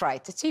course it's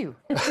right. It's you.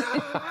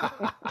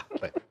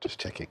 Just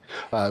checking.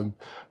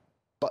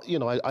 But, you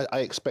know, I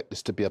expect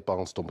this to be a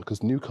barnstorm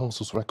because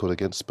Newcastle's record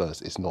against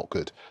Spurs is not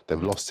good.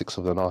 They've lost 6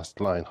 of the last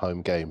 9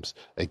 home games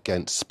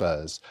against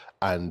Spurs,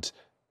 and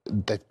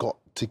they've got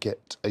to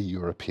get a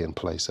European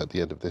place at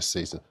the end of this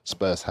season.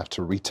 Spurs have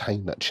to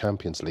retain that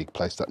Champions League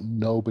place that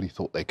nobody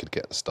thought they could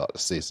get at the start of the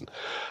season.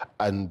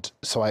 And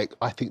so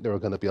I think there are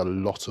going to be a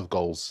lot of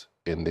goals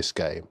in this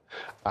game.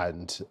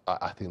 And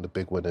I think the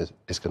big winner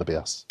is going to be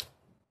us.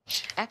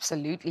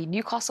 Absolutely.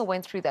 Newcastle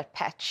went through that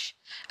patch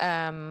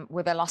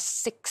where they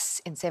lost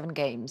 6 in 7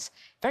 games.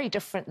 Very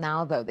different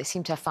now, though. They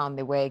seem to have found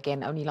their way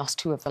again, only lost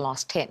 2 of the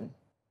last 10.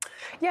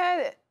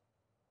 Yeah,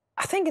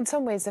 I think in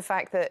some ways the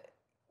fact that,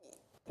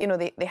 you know,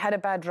 they had a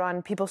bad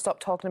run, people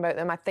stopped talking about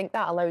them, I think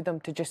that allowed them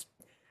to just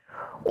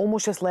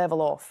almost just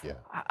level off. Yeah.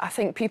 I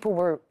think people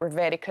were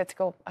very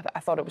critical. I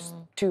thought it was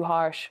too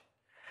harsh.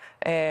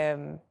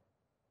 You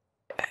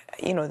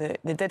know,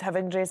 they did have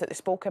injuries that they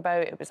spoke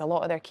about. It was a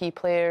lot of their key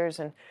players,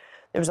 and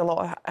there was a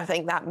lot of, I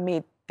think that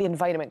made the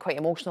environment quite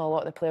emotional. A lot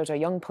of the players are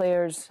young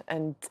players,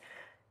 and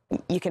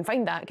you can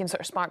find that, it can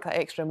sort of spark that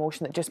extra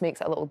emotion that just makes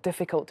it a little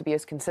difficult to be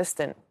as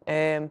consistent.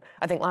 I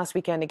think last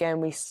weekend,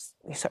 again, we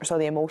sort of saw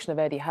the emotion of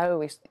Eddie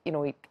Howe.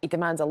 He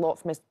demands a lot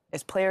from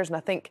his players, and I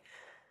think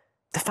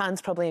the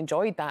fans probably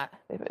enjoyed that.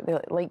 They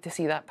like to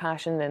see that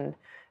passion,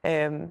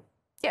 and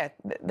yeah,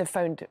 they've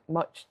found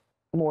much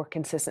more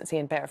consistency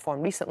and better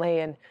form recently,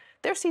 and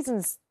their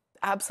season's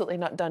absolutely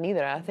not done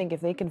either. I think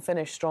if they can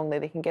finish strongly,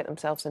 they can get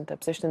themselves into a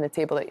position in the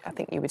table that I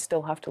think you would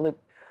still have to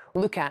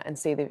look at and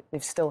say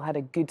they've still had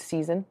a good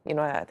season. You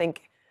know, I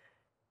think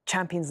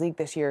Champions League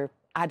this year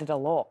added a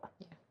lot.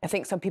 Yeah. I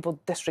think some people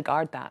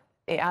disregard that.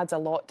 It adds a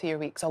lot to your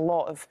weeks, a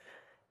lot of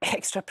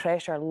extra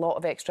pressure, a lot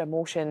of extra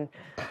emotion,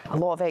 a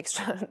lot of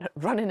extra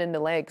running in the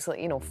legs,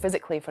 you know,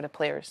 physically for the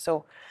players.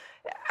 So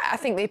I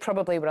think they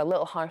probably were a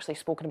little harshly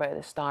spoken about at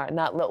the start, and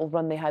that little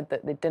run they had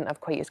that they didn't have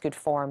quite as good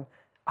form,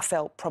 I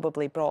felt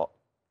probably brought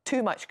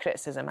too much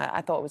criticism.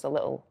 I thought it was a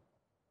little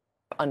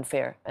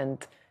unfair,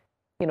 and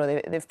you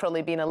know, they've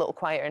probably been a little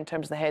quieter in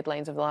terms of the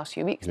headlines of the last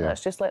few weeks. Yeah.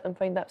 Let's just let them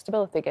find that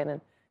stability again.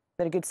 And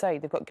they're a good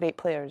side. They've got great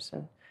players.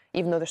 And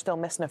even though they're still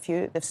missing a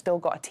few, they've still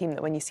got a team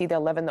that when you see the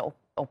 11 that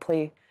will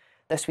play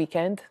this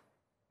weekend,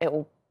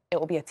 it'll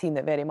be a team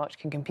that very much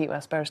can compete with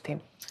a Spurs team.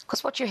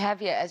 Because what you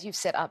have here, as you've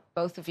set up,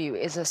 both of you,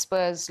 is a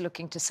Spurs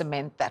looking to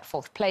cement that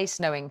 4th place,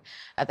 knowing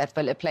that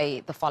Villa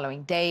play the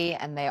following day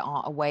and they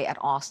are away at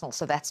Arsenal.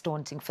 So that's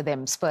daunting for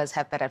them. Spurs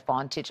have that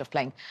advantage of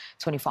playing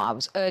 24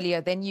 hours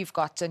earlier. Then you've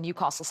got a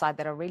Newcastle side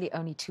that are really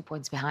only 2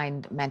 points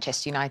behind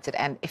Manchester United.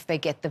 And if they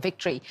get the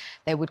victory,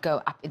 they would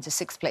go up into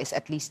 6th place,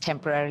 at least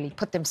temporarily,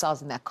 put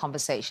themselves in that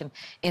conversation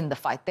in the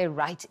fight. They're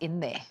right in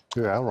there.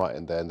 Yeah, right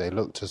in there. And they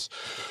looked as...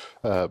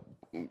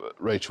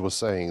 Rachel was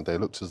saying they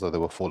looked as though they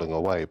were falling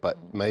away, but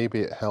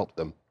maybe it helped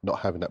them not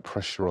having that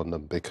pressure on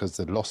them because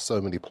they'd lost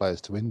so many players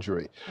to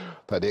injury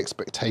that the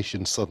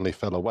expectation suddenly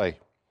fell away,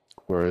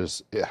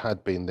 whereas it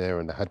had been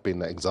there and there had been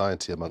that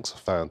anxiety amongst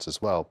the fans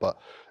as well. But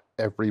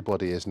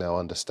everybody is now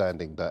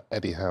understanding that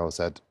Eddie Howe's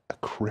had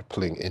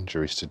crippling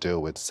injuries to deal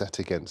with. Set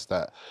against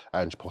that,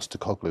 Ange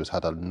Postecoglou's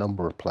had a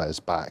number of players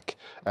back,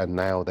 and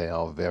now they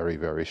are very,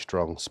 very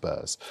strong,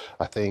 Spurs.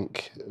 I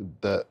think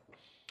that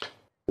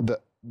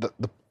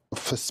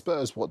for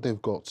Spurs, what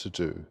they've got to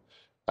do,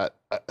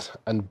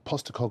 and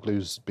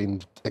Postecoglou's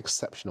been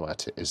exceptional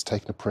at it, is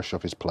taking the pressure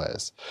off his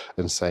players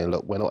and saying,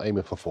 look, we're not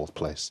aiming for 4th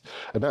place.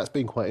 And that's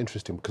been quite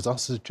interesting because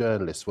us as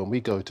journalists, when we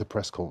go to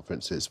press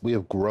conferences, we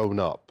have grown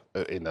up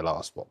in the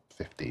last,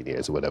 15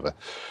 years or whatever,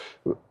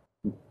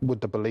 with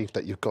the belief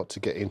that you've got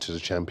to get into the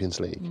Champions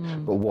League.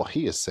 But what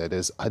he has said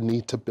is, I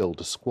need to build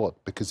a squad,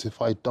 because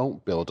if I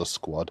don't build a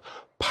squad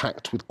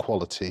packed with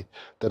quality,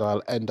 then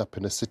I'll end up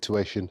in a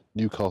situation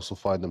Newcastle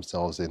find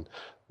themselves in,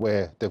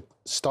 where they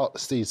start the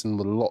season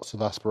with lots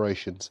of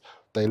aspirations,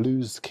 they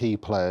lose key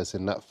players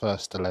in that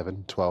first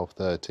 11, 12,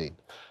 13,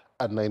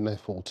 and then they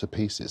fall to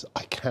pieces.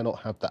 I cannot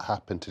have that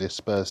happen to this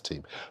Spurs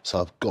team.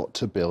 So I've got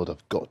to build,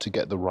 I've got to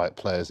get the right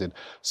players in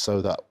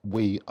so that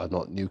we are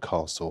not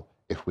Newcastle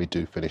if we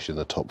do finish in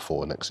the top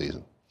 4 next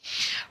season.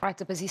 Right,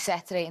 the busy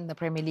Saturday in the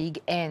Premier League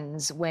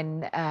ends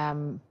when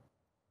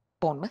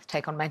Bournemouth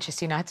take on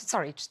Manchester United.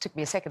 Sorry, it just took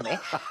me a second there.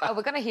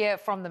 We're going to hear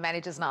from the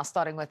managers now,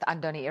 starting with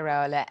Andoni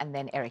Iraola and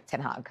then Erik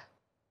ten Hag.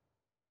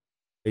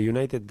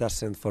 United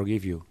doesn't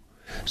forgive you.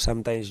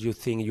 Sometimes you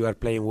think you are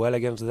playing well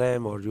against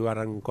them or you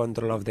are in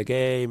control of the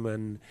game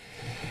and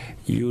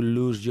you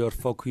lose your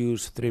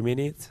focus 3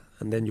 minutes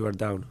and then you are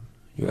down.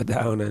 You are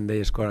down and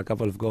they score a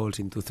couple of goals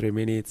into 3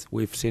 minutes.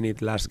 We've seen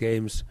it last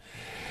games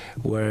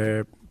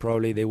where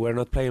probably they were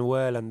not playing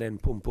well and then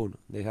boom, boom.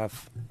 They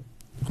have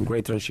a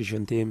great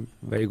transition team,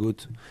 very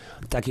good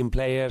attacking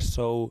players.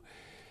 So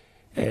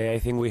I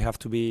think we have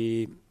to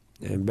be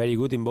very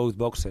good in both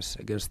boxes.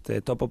 Against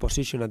the top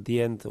opposition at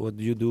the end, what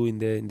you do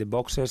in the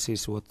boxes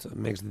is what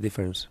makes the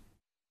difference.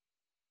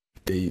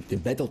 They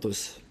battled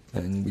us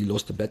and we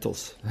lost the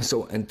battles.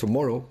 So and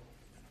tomorrow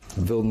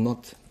will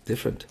not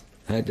different.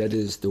 That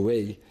is the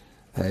way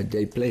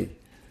they play.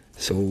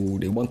 So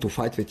they want to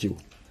fight with you.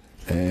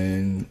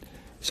 And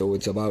so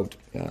it's about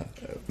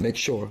make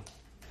sure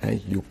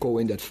you go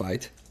in that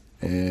fight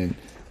and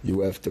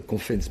you have the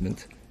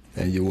convincement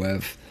and you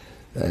have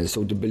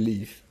so the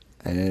belief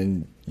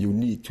and you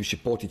need to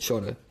support each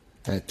other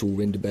to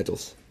win the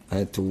battles,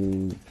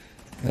 to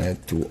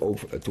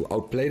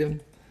outplay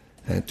them,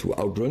 to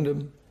outrun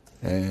them,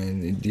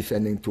 and in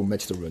defending to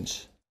match the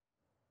runs.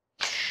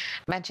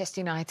 Manchester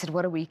United,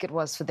 what a week it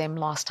was for them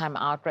last time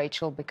out,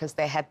 Rachel, because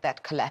they had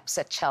that collapse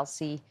at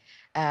Chelsea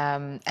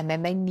and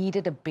then they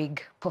needed a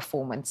big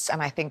performance.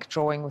 And I think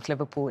drawing with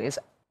Liverpool is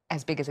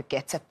as big as it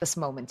gets at this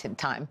moment in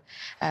time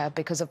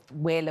because of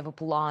where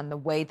Liverpool are and the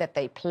way that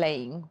they're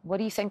playing. What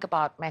do you think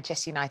about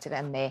Manchester United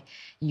and their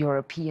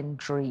European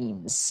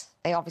dreams?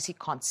 They obviously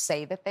can't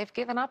say that they've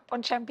given up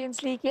on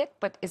Champions League yet,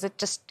 but is it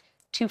just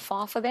too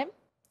far for them?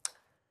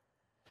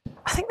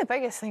 I think the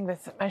biggest thing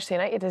with Manchester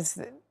United is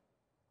that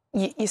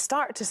you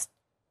start to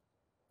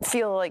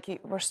feel like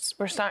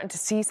we're starting to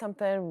see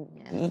something.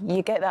 Yeah.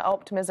 You get that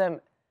optimism,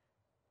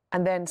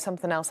 and then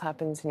something else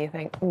happens, and you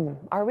think,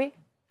 are we?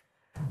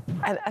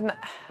 And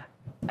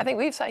I think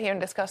we've sat here and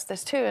discussed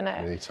this too. And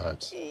many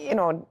times. You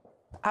know,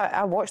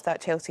 I watched that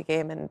Chelsea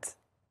game, and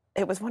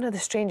it was one of the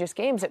strangest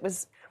games. It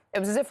was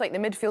as if like the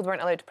midfield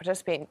weren't allowed to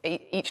participate.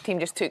 Each team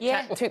just took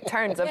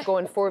turns of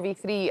going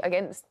 4v3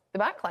 against the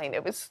backline.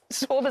 It was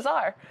so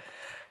bizarre.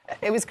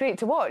 It was great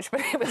to watch,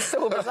 but it was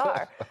so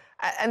bizarre.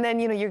 And then,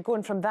 you know, you're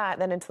going from that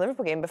then into the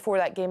Liverpool game. Before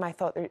that game, I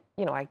thought,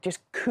 you know, I just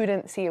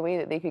couldn't see a way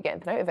that they could get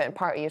anything out of it. And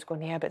part of you is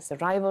going, yeah, but it's the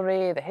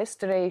rivalry, the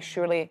history,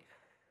 surely.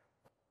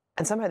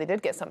 And somehow they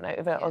did get something out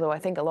of it, although I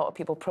think a lot of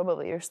people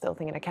probably are still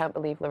thinking, I can't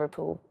believe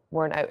Liverpool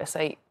weren't out of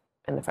sight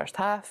in the first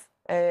half.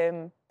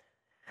 I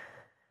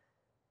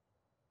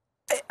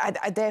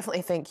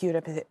definitely think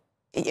Europe,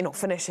 you know,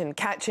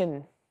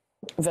 catching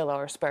Villa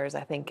or Spurs,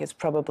 I think, is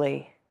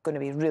probably going to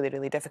be really,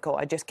 really difficult.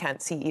 I just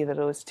can't see either of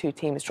those two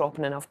teams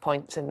dropping enough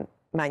points and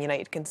Man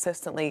United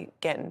consistently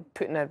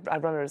putting a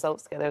run of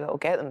results together that will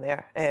get them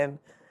there. And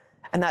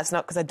that's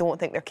not because I don't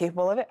think they're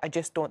capable of it. I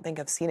just don't think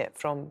I've seen it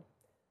from,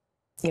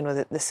 you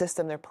know, the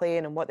system they're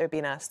playing and what they're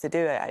being asked to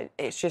do.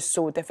 It's just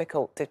so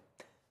difficult to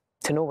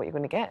know what you're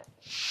going to get.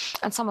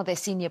 And some of their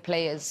senior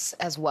players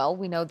as well.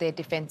 We know their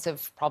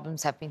defensive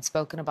problems have been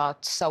spoken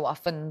about so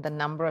often, the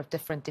number of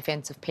different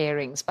defensive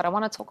pairings. But I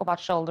want to talk about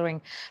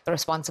shouldering the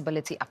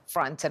responsibility up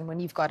front. And when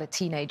you've got a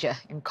teenager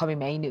in Kobbie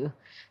Mainoo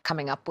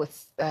coming up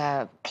with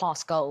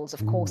class goals,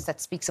 of course, that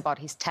speaks about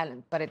his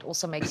talent. But it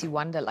also makes you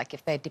wonder, like,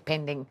 if they're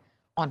depending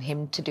on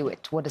him to do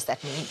it, what does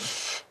that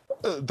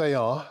mean? They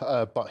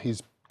are, but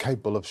he's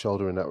capable of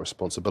shouldering that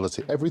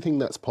responsibility. Everything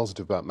that's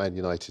positive about Man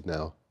United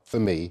now, for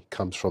me,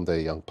 comes from their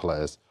young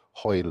players.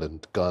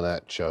 Højlund,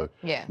 Garnacho,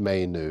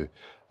 Mainoo.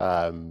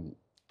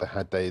 They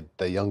had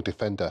their young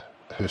defender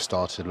who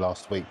started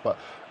last week. But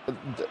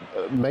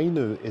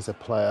Mainoo is a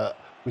player,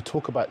 we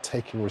talk about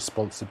taking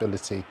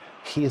responsibility.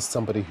 He is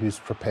somebody who's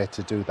prepared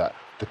to do that.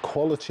 The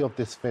quality of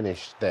this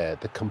finish there,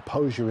 the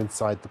composure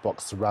inside the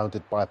box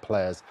surrounded by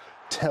players,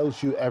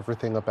 tells you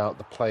everything about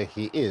the player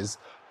he is,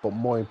 but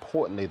more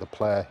importantly, the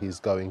player he's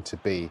going to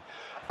be.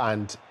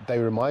 And they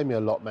remind me a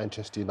lot,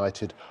 Manchester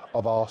United,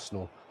 of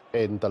Arsenal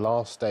in the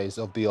last days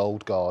of the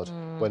old guard,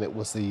 when it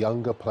was the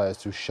younger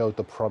players who showed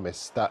the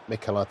promise that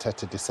Mikel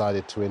Arteta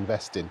decided to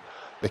invest in.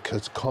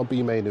 Because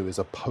Kobbie Mainoo is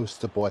a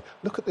poster boy.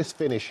 Look at this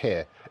finish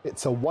here.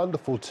 It's a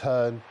wonderful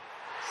turn.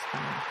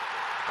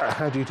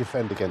 How do you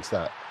defend against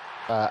that?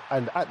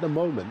 And at the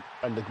moment,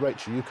 and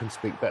Rachel, you can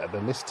speak better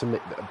than this to me,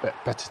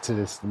 better to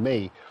this than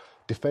me.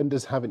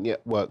 Defenders haven't yet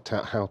worked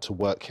out how to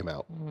work him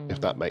out, if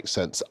that makes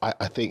sense.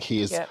 I think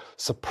he is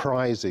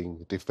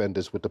surprising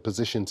defenders with the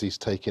positions he's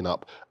taking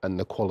up and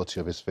the quality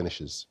of his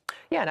finishes.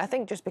 Yeah, and I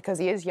think just because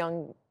he is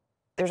young,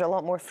 there's a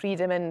lot more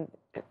freedom and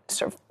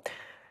sort of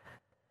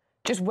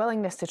just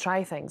willingness to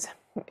try things.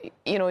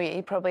 You know,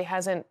 he probably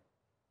hasn't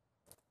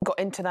got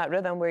into that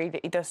rhythm where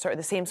he does sort of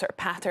the same sort of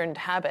patterned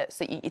habits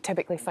that you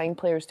typically find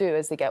players do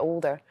as they get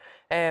older.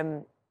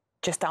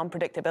 Just the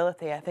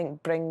unpredictability, I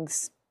think,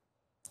 brings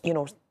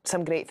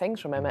some great things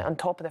from him, on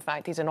top of the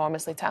fact he's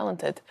enormously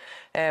talented.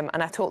 And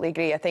I totally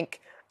agree. I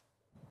think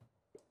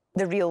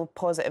the real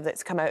positive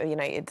that's come out of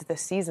United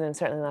this season, and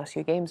certainly the last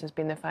few games, has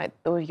been the fact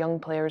those young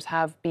players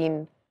have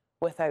been,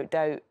 without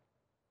doubt,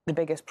 the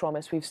biggest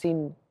promise we've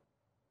seen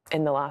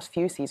in the last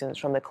few seasons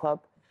from the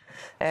club.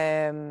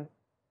 The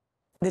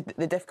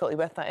difficulty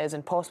with that is,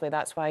 and possibly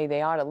that's why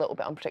they are a little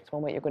bit unpredictable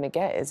on what you're going to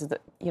get, is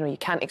that you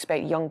can't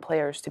expect young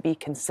players to be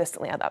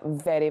consistently at that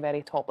very,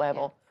 very top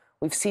level.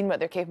 We've seen what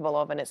they're capable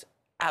of, and it's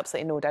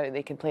absolutely no doubt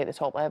they can play at the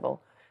top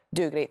level,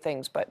 do great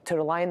things. But to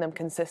rely on them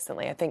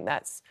consistently, I think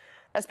that's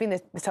been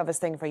the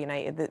toughest thing for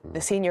United.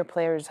 The senior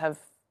players have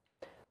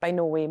by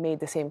no way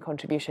made the same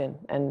contribution,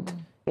 and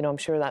I'm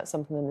sure that's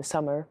something in the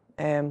summer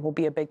will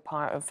be a big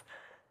part of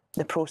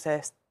the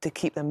process to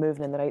keep them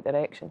moving in the right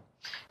direction.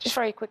 Just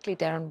very quickly,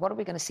 Darren, what are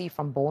we going to see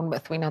from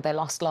Bournemouth? We know they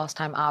lost last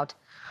time out,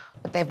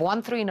 but they've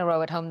won 3 in a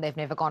row at home. They've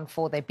never gone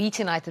 4. They beat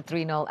United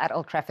 3-0 at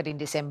Old Trafford in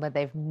December.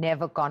 They've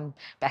never gone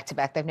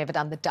back-to-back. They've never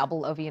done the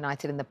double over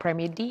United in the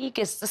Premier League.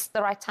 Is this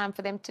the right time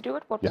for them to do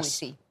it? What will we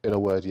see? In a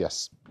word,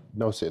 yes.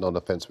 No sitting on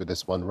the fence with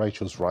this one.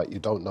 Rachel's right. You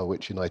don't know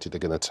which United are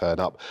going to turn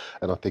up.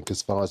 And I think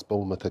as far as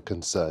Bournemouth are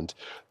concerned,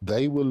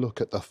 they will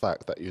look at the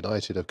fact that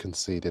United have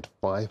conceded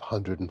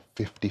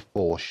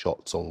 554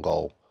 shots on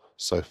goal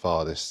so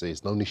far this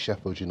season. Only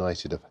Sheffield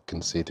United have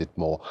conceded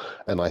more.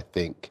 And I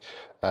think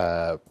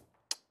their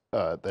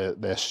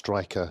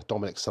striker,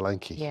 Dominic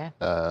Solanke,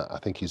 I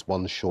think he's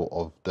one short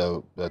of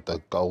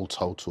the goal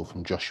total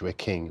from Joshua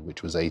King,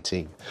 which was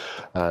 18.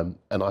 And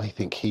I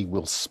think he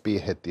will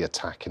spearhead the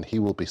attack, and he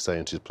will be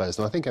saying to his players,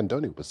 and I think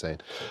Andoni was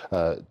saying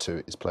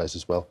to his players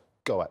as well,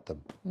 go at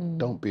them.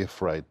 Don't be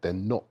afraid. They're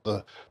not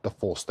the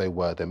force they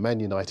were. They're Man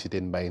United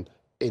in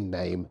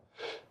name.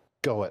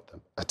 Go at them,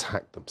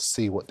 attack them,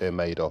 see what they're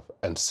made of,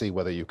 and see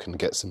whether you can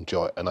get some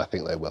joy, and I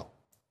think they will.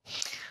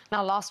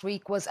 Now, last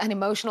week was an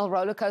emotional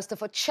rollercoaster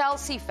for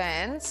Chelsea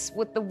fans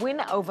with the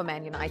win over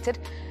Man United,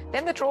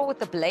 then the draw with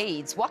the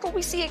Blades. What will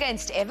we see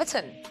against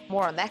Everton?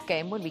 More on that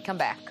game when we come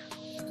back.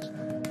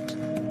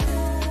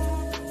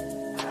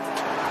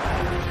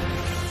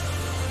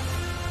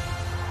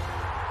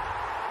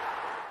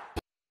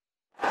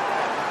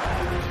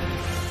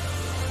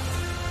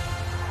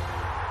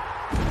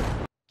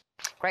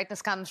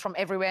 Greatness comes from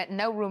everywhere.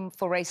 No room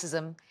for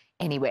racism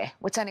anywhere.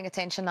 We're turning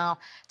attention now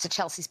to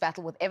Chelsea's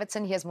battle with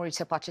Everton. Here's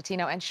Mauricio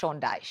Pochettino and Sean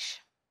Dyche.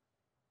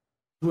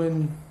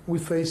 When we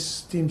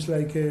face teams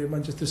like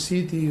Manchester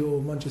City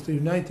or Manchester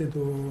United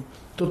or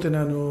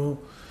Tottenham or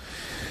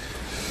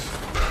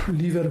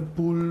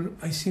Liverpool,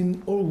 I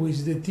think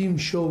always the team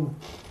show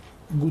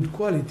good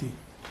quality.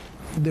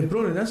 The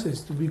problem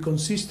is to be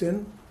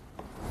consistent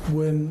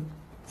when,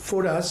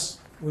 for us,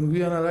 when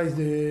we analyze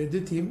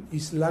the team,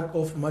 is lack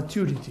of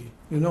maturity,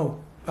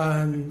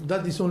 and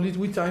that is only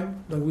with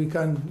time that we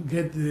can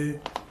get the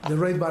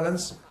right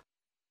balance.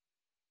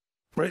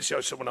 Maurizio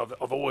is someone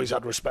I've always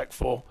had respect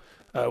for,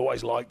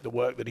 always liked the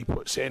work that he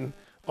puts in.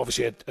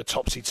 Obviously a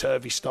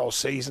topsy-turvy style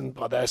season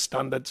by their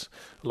standards.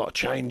 A lot of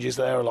changes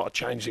there, a lot of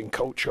changes in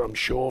culture, I'm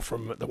sure,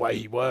 from the way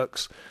he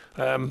works.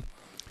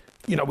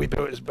 We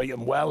beat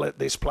them well at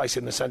this place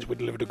in the sense we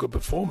delivered a good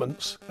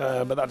performance,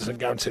 but that doesn't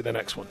guarantee the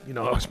next one. I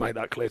always make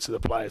that clear to the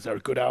players. They're a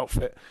good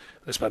outfit.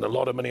 They spent a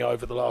lot of money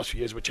over the last few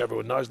years, which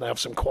everyone knows, and they have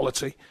some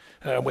quality,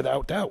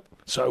 without doubt.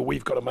 So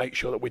we've got to make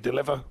sure that we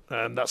deliver,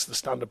 and that's the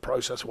standard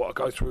process of what I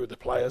go through with the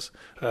players.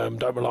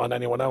 Don't rely on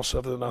anyone else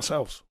other than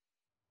ourselves.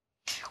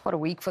 What a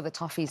week for the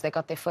Toffees. They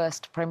got their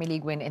first Premier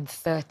League win in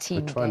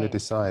 13 We're trying to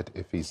decide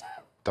if he's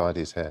dyed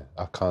his hair.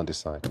 I can't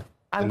decide.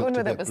 I'm going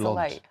with it was the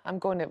light. I'm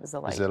going it was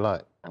the light. Is it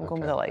light? I'm going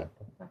with the light.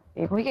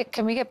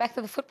 Can we get back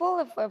to the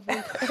football?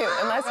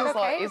 Unless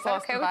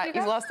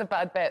he's lost a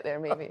bad bet there,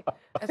 maybe.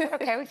 Is that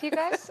okay with you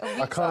guys?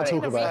 I can't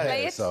talk about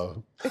it,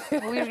 so...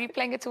 We're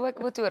replaying it to work.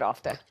 We'll do it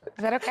after. Is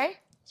that okay?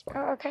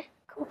 Oh, okay,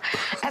 cool.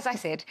 As I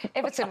said,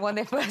 Everton won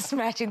their first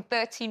match in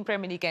 13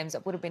 Premier League games.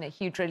 That would have been a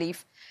huge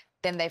relief.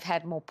 Then they've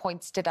had more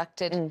points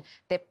deducted.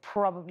 There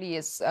probably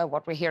is,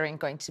 what we're hearing,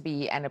 going to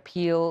be an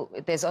appeal.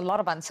 There's a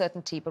lot of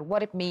uncertainty, but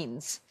what it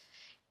means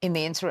in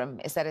the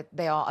interim is that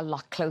they are a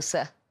lot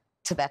closer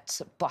to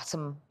that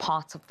bottom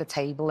part of the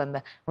table and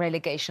the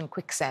relegation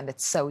quicksand.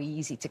 It's so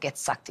easy to get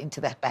sucked into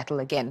that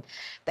battle again.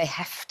 They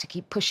have to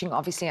keep pushing,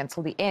 obviously,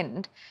 until the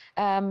end.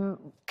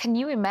 Can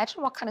you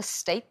imagine what kind of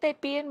state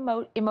they'd be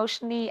in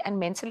emotionally and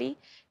mentally,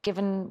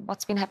 given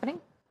what's been happening?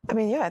 I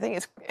mean, yeah, I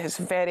think it's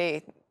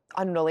very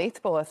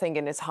unrelatable, I think,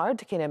 and it's hard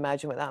to kind of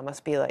imagine what that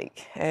must be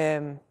like.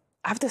 I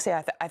have to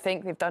say, I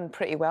think they've done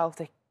pretty well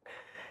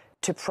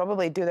to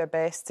probably do their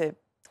best to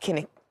kind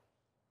of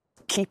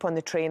keep on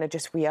the train of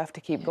just we have to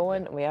keep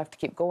going and we have to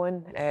keep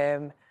going.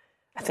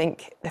 I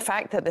think the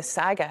fact that the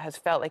saga has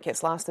felt like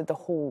it's lasted the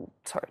whole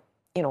sort of,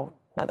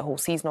 not the whole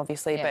season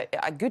obviously, but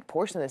a good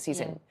portion of the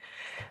season.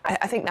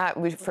 I think that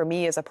would, for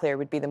me as a player,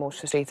 would be the most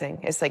frustrating.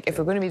 It's like, if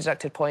we're going to be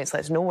deducted points,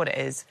 let's know what it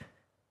is.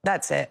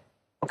 That's it.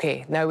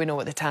 Okay, now we know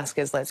what the task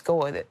is, let's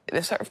go.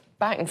 The sort of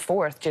back and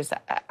forth, just,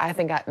 I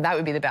think that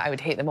would be the bit I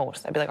would hate the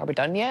most. I'd be like, are we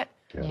done yet?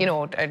 Yeah. You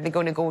know, are they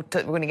going to go to,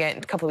 we're going to get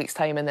in a couple of weeks'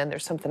 time and then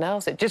there's something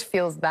else? It just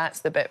feels that's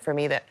the bit for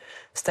me that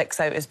sticks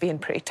out as being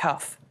pretty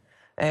tough.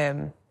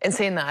 In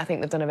saying that, I think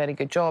they've done a very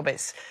good job.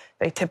 It's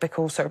very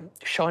typical sort of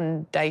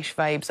Sean Dyche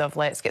vibes of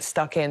let's get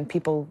stuck in.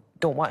 People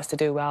don't want us to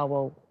do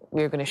well,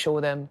 we're going to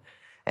show them.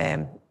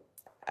 I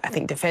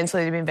think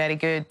defensively they've been very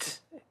good.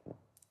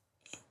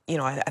 You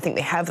know, I think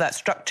they have that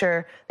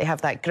structure, they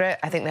have that grit.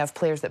 I think they have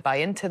players that buy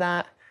into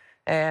that.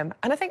 And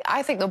I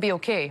think they'll be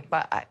okay,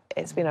 but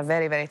it's been a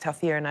very, very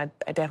tough year, and I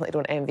definitely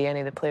don't envy any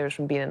of the players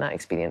from being in that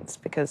experience,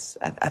 because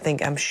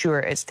I'm sure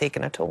it's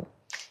taken a toll.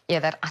 Yeah,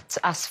 that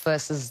us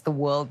versus the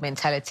world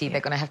mentality, they're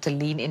going to have to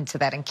lean into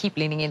that and keep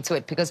leaning into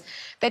it, because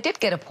they did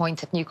get a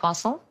point at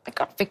Newcastle. They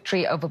got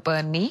victory over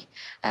Burnley,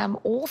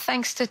 all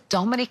thanks to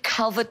Dominic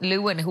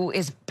Calvert-Lewin, who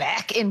is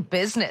back in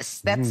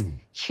business. That's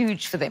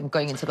huge for them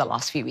going into the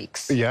last few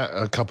weeks. Yeah,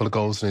 a couple of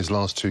goals in his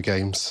last 2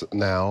 games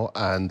now,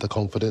 and the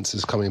confidence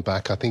is coming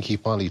back. I think he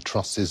finally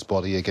trusts his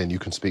body again. You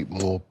can speak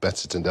more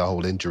better to the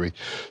whole injury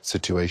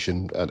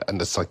situation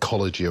and the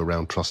psychology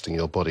around trusting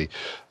your body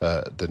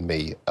than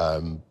me.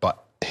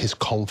 But his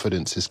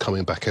confidence is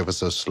coming back ever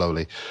so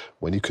slowly.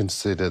 When you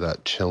consider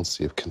that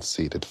Chelsea have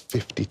conceded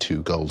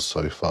 52 goals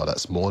so far,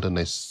 that's more than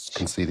they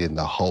conceded in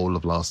the whole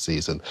of last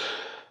season.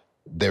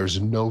 There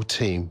is no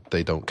team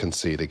they don't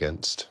concede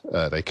against.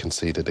 They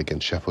conceded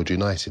against Sheffield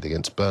United,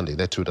 against Burnley.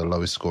 They're 2 of the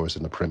lowest scorers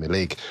in the Premier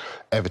League.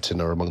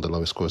 Everton are among the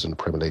lowest scorers in the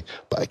Premier League.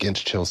 But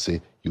against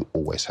Chelsea, you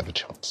always have a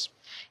chance.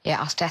 Yeah,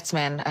 our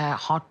statsman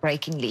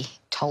heartbreakingly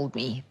told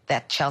me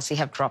that Chelsea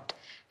have dropped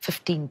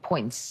 15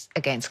 points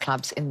against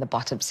clubs in the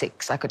bottom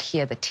 6. I could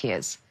hear the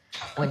tears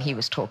when he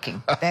was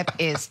talking. That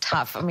is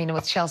tough. I mean,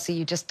 with Chelsea,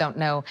 you just don't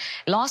know.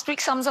 Last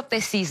week sums up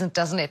their season,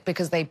 doesn't it?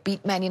 Because they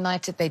beat Man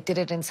United. They did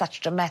it in such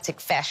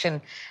dramatic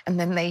fashion. And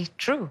then they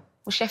drew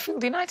with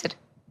Sheffield United.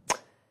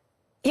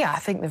 Yeah, I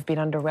think they've been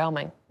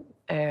underwhelming.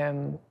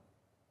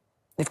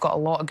 They've got a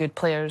lot of good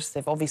players.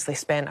 They've obviously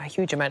spent a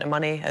huge amount of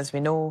money, as we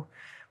know,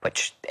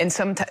 which in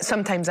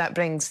sometimes that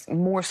brings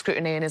more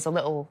scrutiny and is a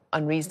little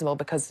unreasonable,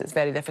 because it's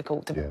very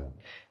difficult to,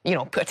 you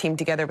know, put a team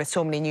together with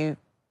so many new,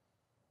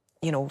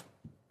 you know,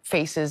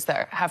 faces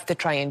that have to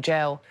try and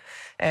gel.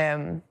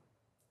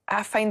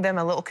 I find them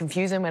a little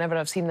confusing whenever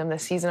I've seen them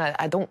this season.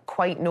 I don't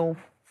quite know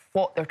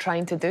what they're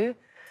trying to do.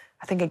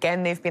 I think,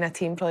 again, they've been a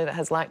team probably that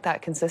has lacked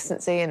that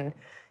consistency. And,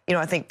 you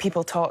know, I think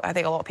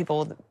a lot of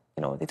people,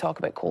 you know, they talk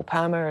about Cole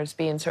Palmer as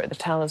being sort of the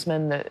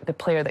talisman, the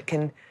player that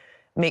can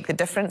make the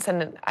difference.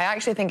 And I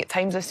actually think at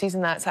times this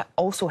season that's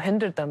also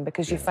hindered them,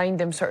 because you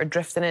find him sort of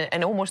drifting in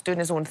and almost doing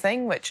his own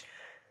thing, which,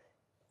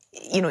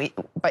 you know,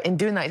 but in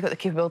doing that, he's got the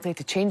capability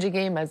to change a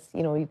game, as,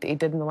 you know, he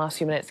did in the last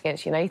few minutes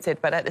against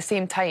United. But at the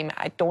same time,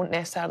 I don't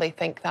necessarily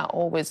think that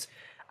always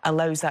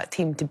allows that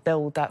team to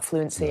build that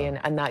fluency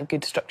and that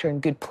good structure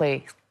and good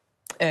play.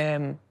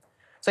 So,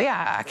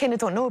 yeah, I kind of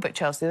don't know about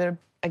Chelsea. They're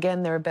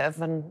a bit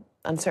of an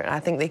uncertain. I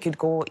think they could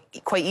go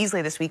quite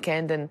easily this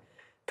weekend and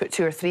put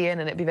 2 or 3 in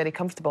and it'd be very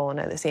comfortable. And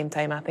at the same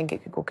time, I think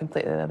it could go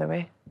completely the other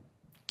way.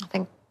 I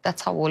think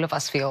that's how all of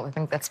us feel. I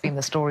think that's been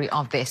the story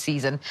of their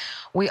season.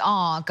 We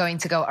are going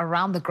to go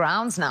around the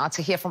grounds now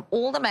to hear from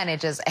all the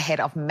managers ahead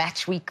of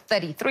match week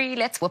 33.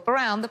 Let's whip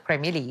around the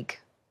Premier League.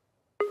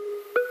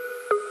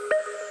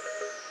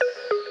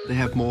 They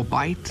have more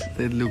bite.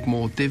 They look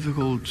more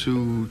difficult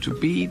to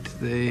beat.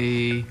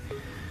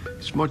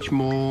 It's much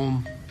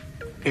more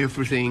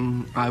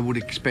everything I would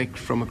expect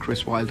from a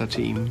Chris Wilder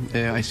team.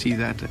 I see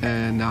that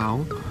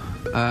now.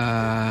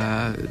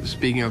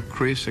 Speaking of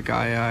Chris, a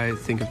guy I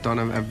think have done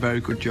a very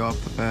good job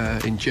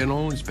in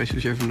general, especially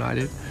Sheffield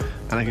United,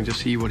 and I can just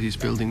see what he's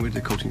building with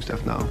the coaching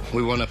staff now.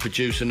 We want to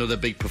produce another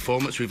big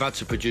performance. We've had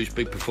to produce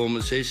big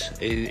performances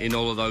in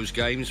all of those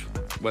games,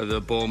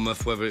 whether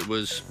Bournemouth, whether it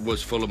was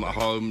Fulham at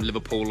home,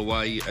 Liverpool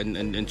away,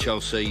 and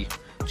Chelsea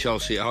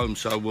at home.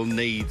 So we'll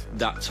need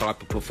that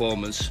type of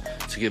performance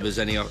to give us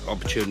any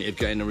opportunity of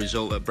getting a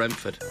result at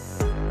Brentford.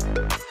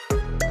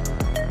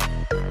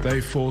 They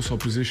force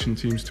opposition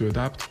teams to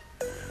adapt,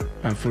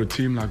 and for a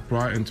team like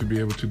Brighton to be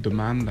able to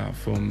demand that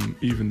from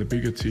even the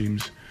bigger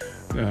teams,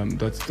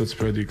 that's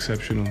pretty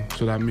exceptional.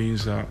 So that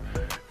means that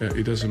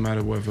it doesn't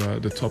matter whether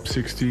the top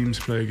 6 teams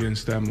play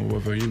against them or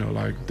whether, you know,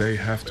 like, they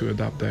have to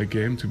adapt their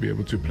game to be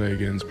able to play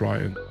against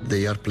Brighton.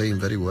 They are playing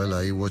very well.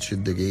 I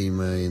watched the game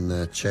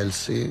in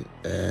Chelsea.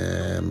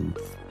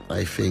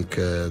 I think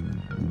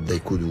they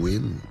could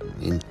win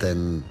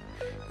in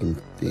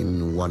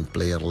 1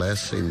 player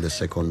less in the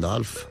second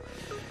half.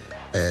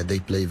 They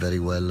play very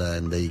well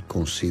and they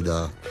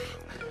consider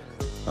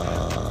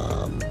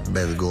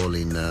bad goal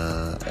in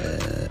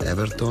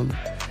Everton,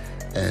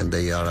 and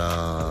they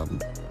are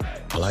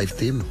a live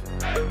team.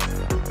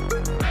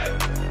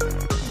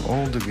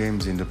 All the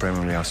games in the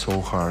Premier League are so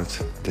hard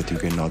that you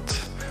cannot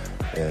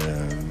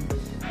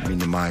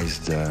minimize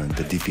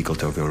the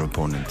difficulty of your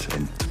opponent,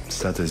 and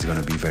Saturday is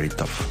going to be very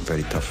tough,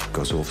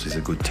 because Wolves is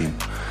a good team.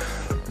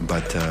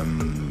 But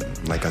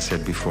like I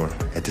said before,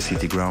 at the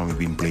City Ground we've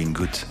been playing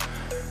good,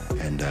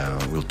 and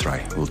we'll try,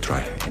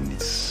 and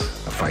it's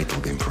a vital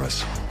game for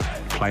us.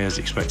 Players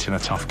expecting a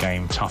tough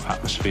game, tough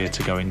atmosphere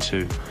to go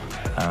into.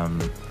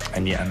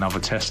 and yet another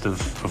test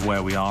of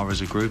where we are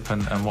as a group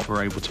and what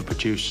we're able to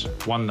produce.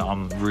 One that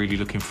I'm really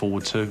looking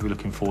forward to. We're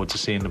looking forward to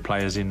seeing the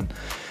players in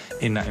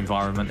that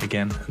environment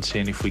again and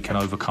seeing if we can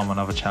overcome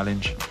another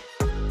challenge.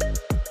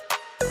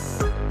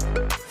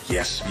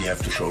 Yes, we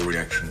have to show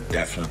reaction,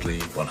 definitely,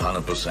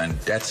 100%.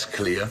 That's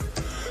clear.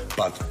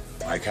 But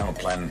I cannot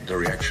plan the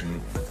reaction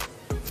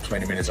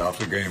 20 minutes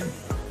after the game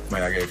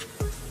when I gave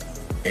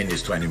in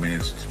these 20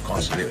 minutes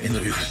constantly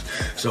interviews.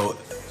 So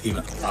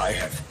even I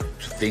have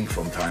to think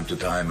from time to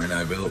time, and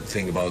I will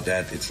think about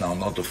that. It's now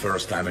not the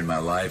first time in my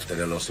life that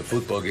I lost a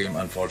football game,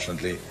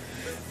 unfortunately.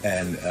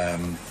 And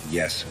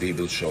yes, we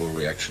will show a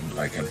reaction,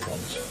 I can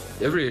promise.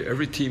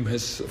 Every team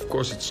has, of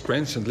course, its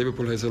strengths, and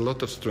Liverpool has a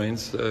lot of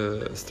strengths,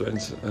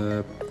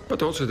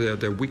 but also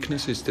their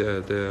weaknesses,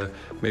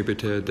 maybe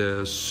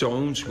the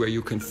zones where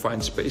you can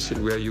find space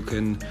and where you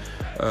can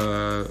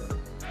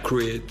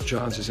create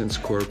chances and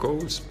score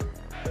goals.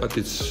 But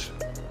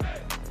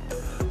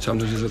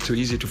sometimes it's not so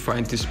easy to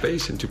find this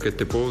space and to get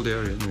the ball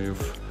there,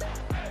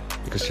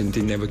 because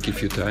they never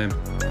give you time.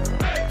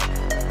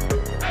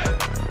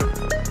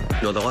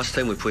 No, the last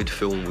time we played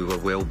Fulham, we were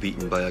well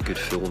beaten by a good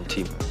Fulham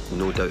team,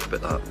 no doubt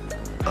about that.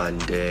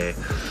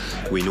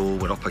 And we know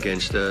we're up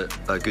against a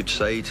good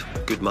side,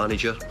 good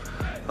manager,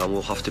 and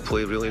we'll have to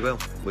play really well.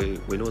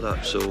 We know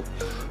that. So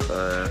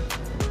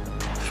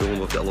Fulham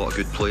have got a lot of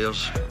good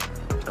players,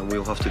 and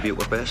we'll have to be at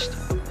our best.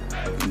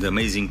 The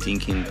amazing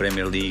thing in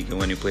Premier League,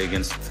 when you play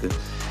against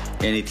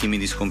any team in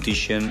this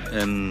competition,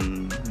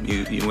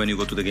 when you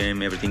go to the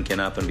game, everything can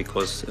happen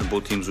because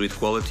both teams with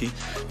quality,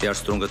 they are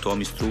strong at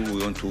home, it's true.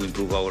 We want to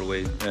improve our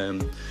way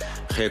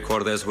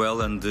record as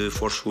well, and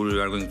for sure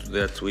we are going to do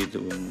that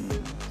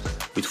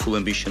with full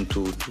ambition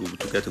to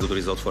get a good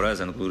result for us,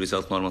 and a good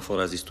result normal for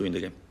us is to win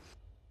the game.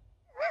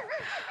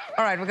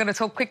 All right, we're going to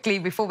talk quickly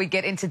before we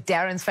get into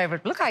Darren's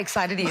favourite. Look how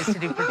excited he is to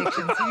do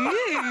predictions.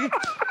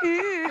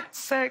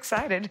 So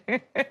excited.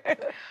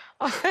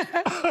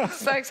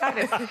 So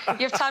excited.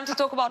 You have time to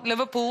talk about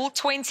Liverpool.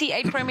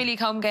 28 Premier League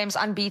home games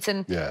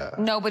unbeaten. Yeah.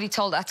 Nobody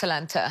told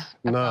Atalanta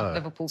about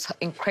Liverpool's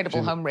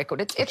incredible home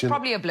record. It's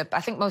probably a blip. I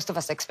think most of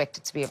us expect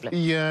it to be a blip.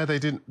 Yeah, they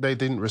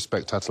didn't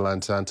respect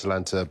Atalanta.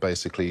 Atalanta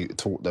basically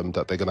taught them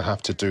that they're going to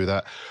have to do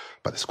that.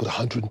 But they've scored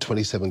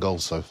 127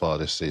 goals so far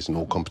this season,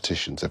 all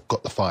competitions. They've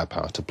got the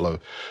firepower to blow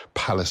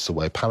Palace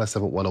away. Palace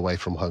haven't won away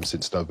from home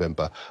since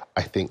November.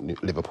 I think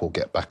Liverpool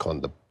get back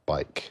on the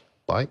bike.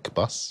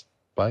 Bus?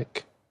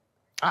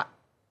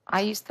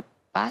 I use the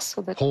bus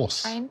or the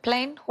horse.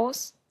 Plane,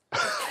 horse?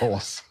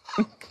 Horse.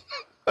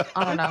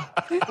 I don't know.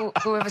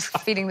 Whoever's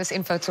feeding this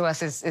info to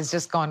us is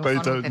just gone. They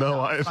don't know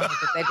either.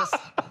 They just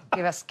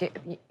give us...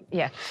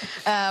 Yeah.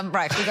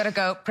 Right, we've got to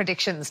go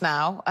predictions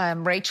now.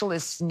 Rachel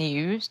is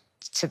new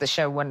to the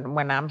show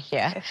when I'm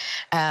here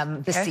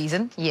this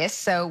season. Yes,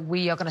 so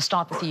we are going to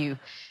start with you.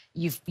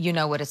 You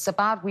know what it's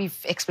about. We've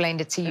explained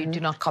it to you. Do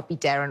not copy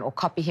Darren or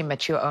copy him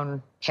at your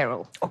own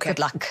peril. Okay. Good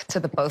luck to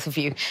the both of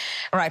you.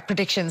 All right,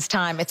 predictions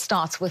time. It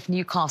starts with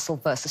Newcastle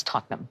versus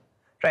Tottenham.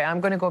 Right,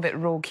 I'm going to go a bit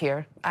rogue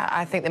here.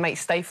 I think they might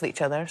stifle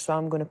each other, so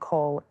I'm going to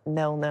call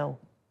 0-0.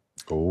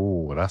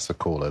 Oh, that's a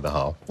call and a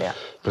half. Yeah.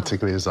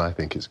 Particularly as I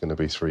think it's going to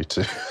be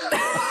 3-2.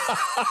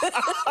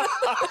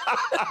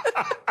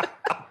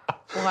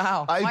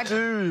 Wow. I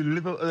do.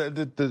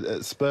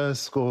 The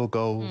Spurs score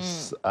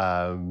goals.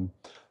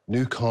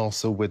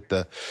 Newcastle with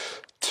the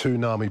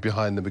tsunami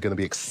behind them are going to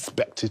be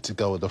expected to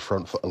go at the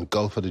front foot and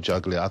go for the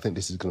juggler. I think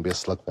this is going to be a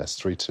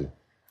slugfest, 3-2.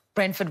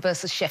 Brentford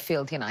versus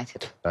Sheffield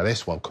United. Now,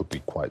 this one could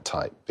be quite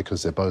tight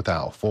because they're both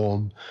out of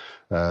form.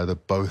 They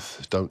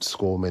both don't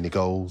score many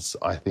goals.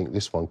 I think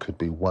this one could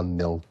be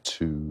 1-0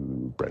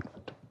 to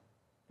Brentford.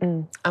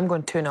 I'm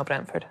going 2-0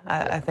 Brentford.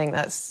 I think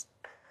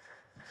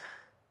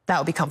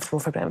that'll be comfortable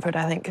for Brentford,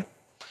 I think.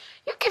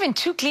 You're giving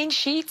 2 clean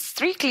sheets,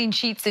 3 clean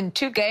sheets in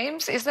 2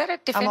 games. Is that a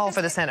defensive? I'm all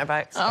for the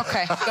centre-backs.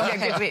 Okay.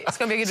 It's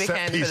going to be a good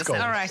weekend for the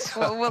centre. All right,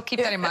 well, we'll keep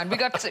that in mind. We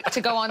got to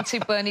go on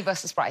to Burnley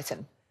versus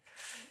Brighton.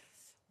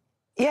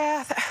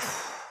 Yeah,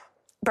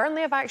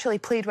 Burnley have actually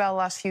played well the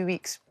last few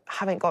weeks.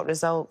 Haven't got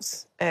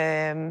results.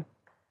 I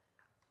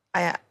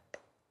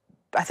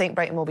think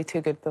Brighton will be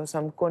too good, though, so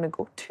I'm going to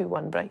go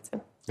 2-1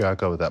 Brighton. Yeah, I'll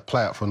go with that.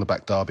 Play out from the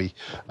back derby,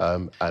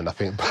 and I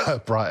think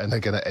Brighton are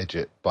going to edge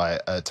it by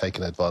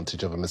taking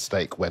advantage of a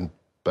mistake when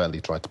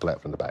Burnley tried to play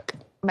out from the back.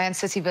 Man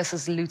City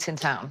versus Luton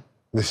Town.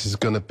 This is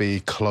going to be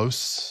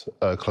close,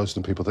 closer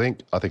than people think.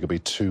 I think it'll be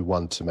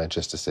 2-1 to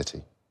Manchester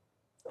City.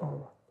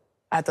 Oh,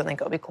 I don't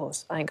think it'll be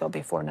close. I think it'll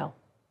be 4-0.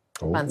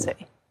 Man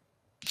City.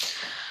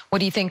 What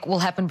do you think will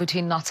happen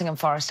between Nottingham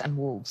Forest and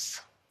Wolves?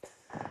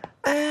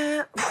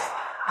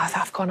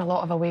 I've gone a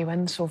lot of away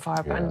wins so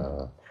far,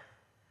 but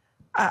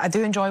I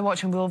do enjoy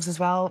watching Wolves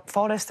as well.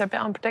 Forest, they're a bit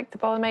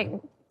unpredictable.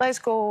 Let's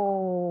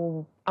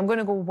go... I'm going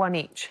to go 1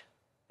 each.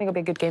 I think it'll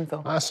be a good game,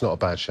 though. That's not a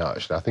bad shout,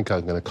 actually. I think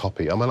I'm going to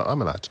copy. I'm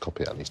allowed to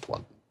copy at least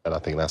 1, and I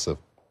think that's a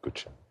good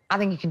shout. I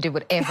think you can do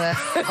whatever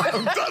you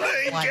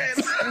want.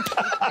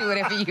 Do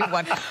whatever you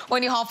want.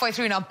 When you're halfway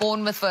through now,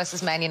 Bournemouth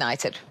versus Man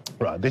United.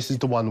 Right, this is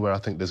the one where I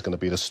think there's going to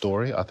be the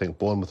story. I think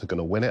Bournemouth are going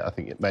to win it. I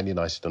think Man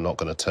United are not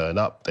going to turn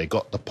up. They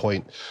got the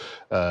point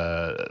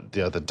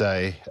the other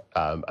day,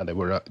 and they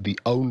were the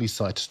only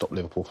side to stop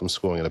Liverpool from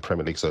scoring in the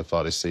Premier League so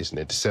far this season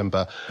in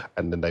December,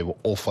 and then they were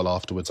awful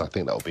afterwards. I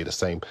think that will be the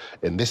same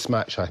in this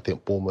match. I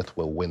think Bournemouth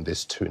will win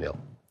this 2-0.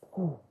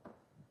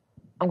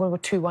 I'm going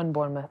to go 2-1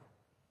 Bournemouth.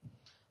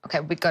 OK,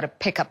 we've got to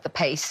pick up the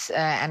pace,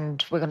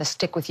 and we're going to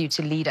stick with you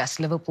to lead us.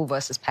 Liverpool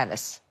versus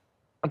Palace.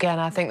 Again,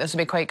 I think this will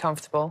be quite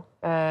comfortable.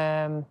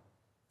 I'm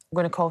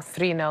going to call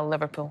 3-0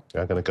 Liverpool.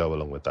 Yeah, I'm going to go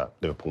along with that.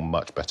 Liverpool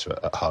much better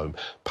at home.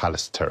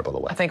 Palace terrible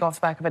away. I think off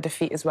the back of a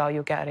defeat as well,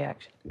 you'll get a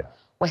reaction. Yeah.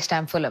 West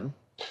Ham, Fulham.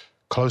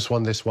 Close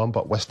one, this one,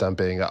 but West Ham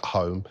being at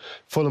home.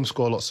 Fulham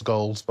score lots of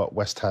goals, but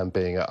West Ham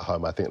being at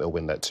home, I think they'll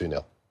win that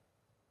 2-0.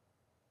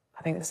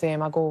 I think the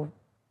same. I'll go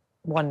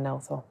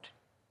 1-0, though.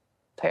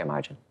 Tighter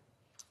margin.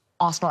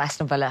 Arsenal,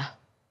 Aston Villa.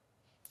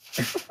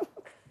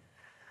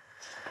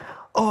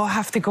 Oh, I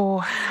have to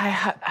go.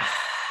 I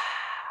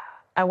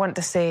want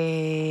to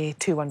say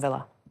 2-1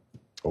 Villa.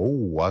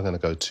 Oh, I'm going to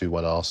go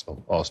 2-1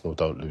 Arsenal. Arsenal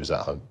don't lose at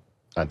home.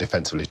 And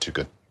defensively too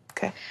good.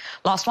 OK.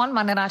 Last one,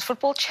 Monday Night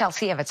Football,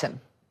 Chelsea, Everton.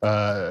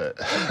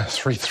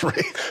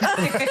 3-3.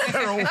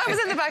 That was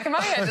in the back of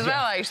my head as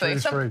well, actually.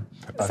 3-3.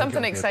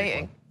 Something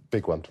exciting.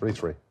 Big one,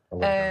 3-3.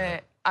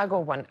 I'll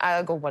go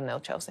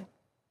 1-0 Chelsea.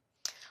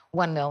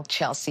 1-0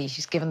 Chelsea.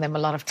 She's given them a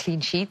lot of clean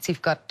sheets.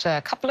 You've got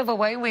a couple of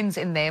away wins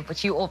in there,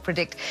 but you all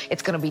predict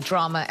it's going to be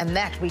drama, and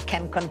that we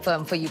can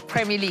confirm for you.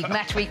 Premier League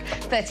Match Week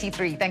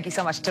 33. Thank you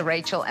so much to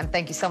Rachel, and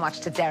thank you so much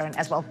to Darren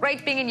as well.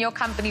 Great being in your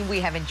company. We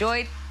have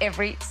enjoyed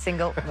every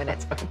single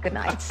minute. Good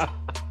night.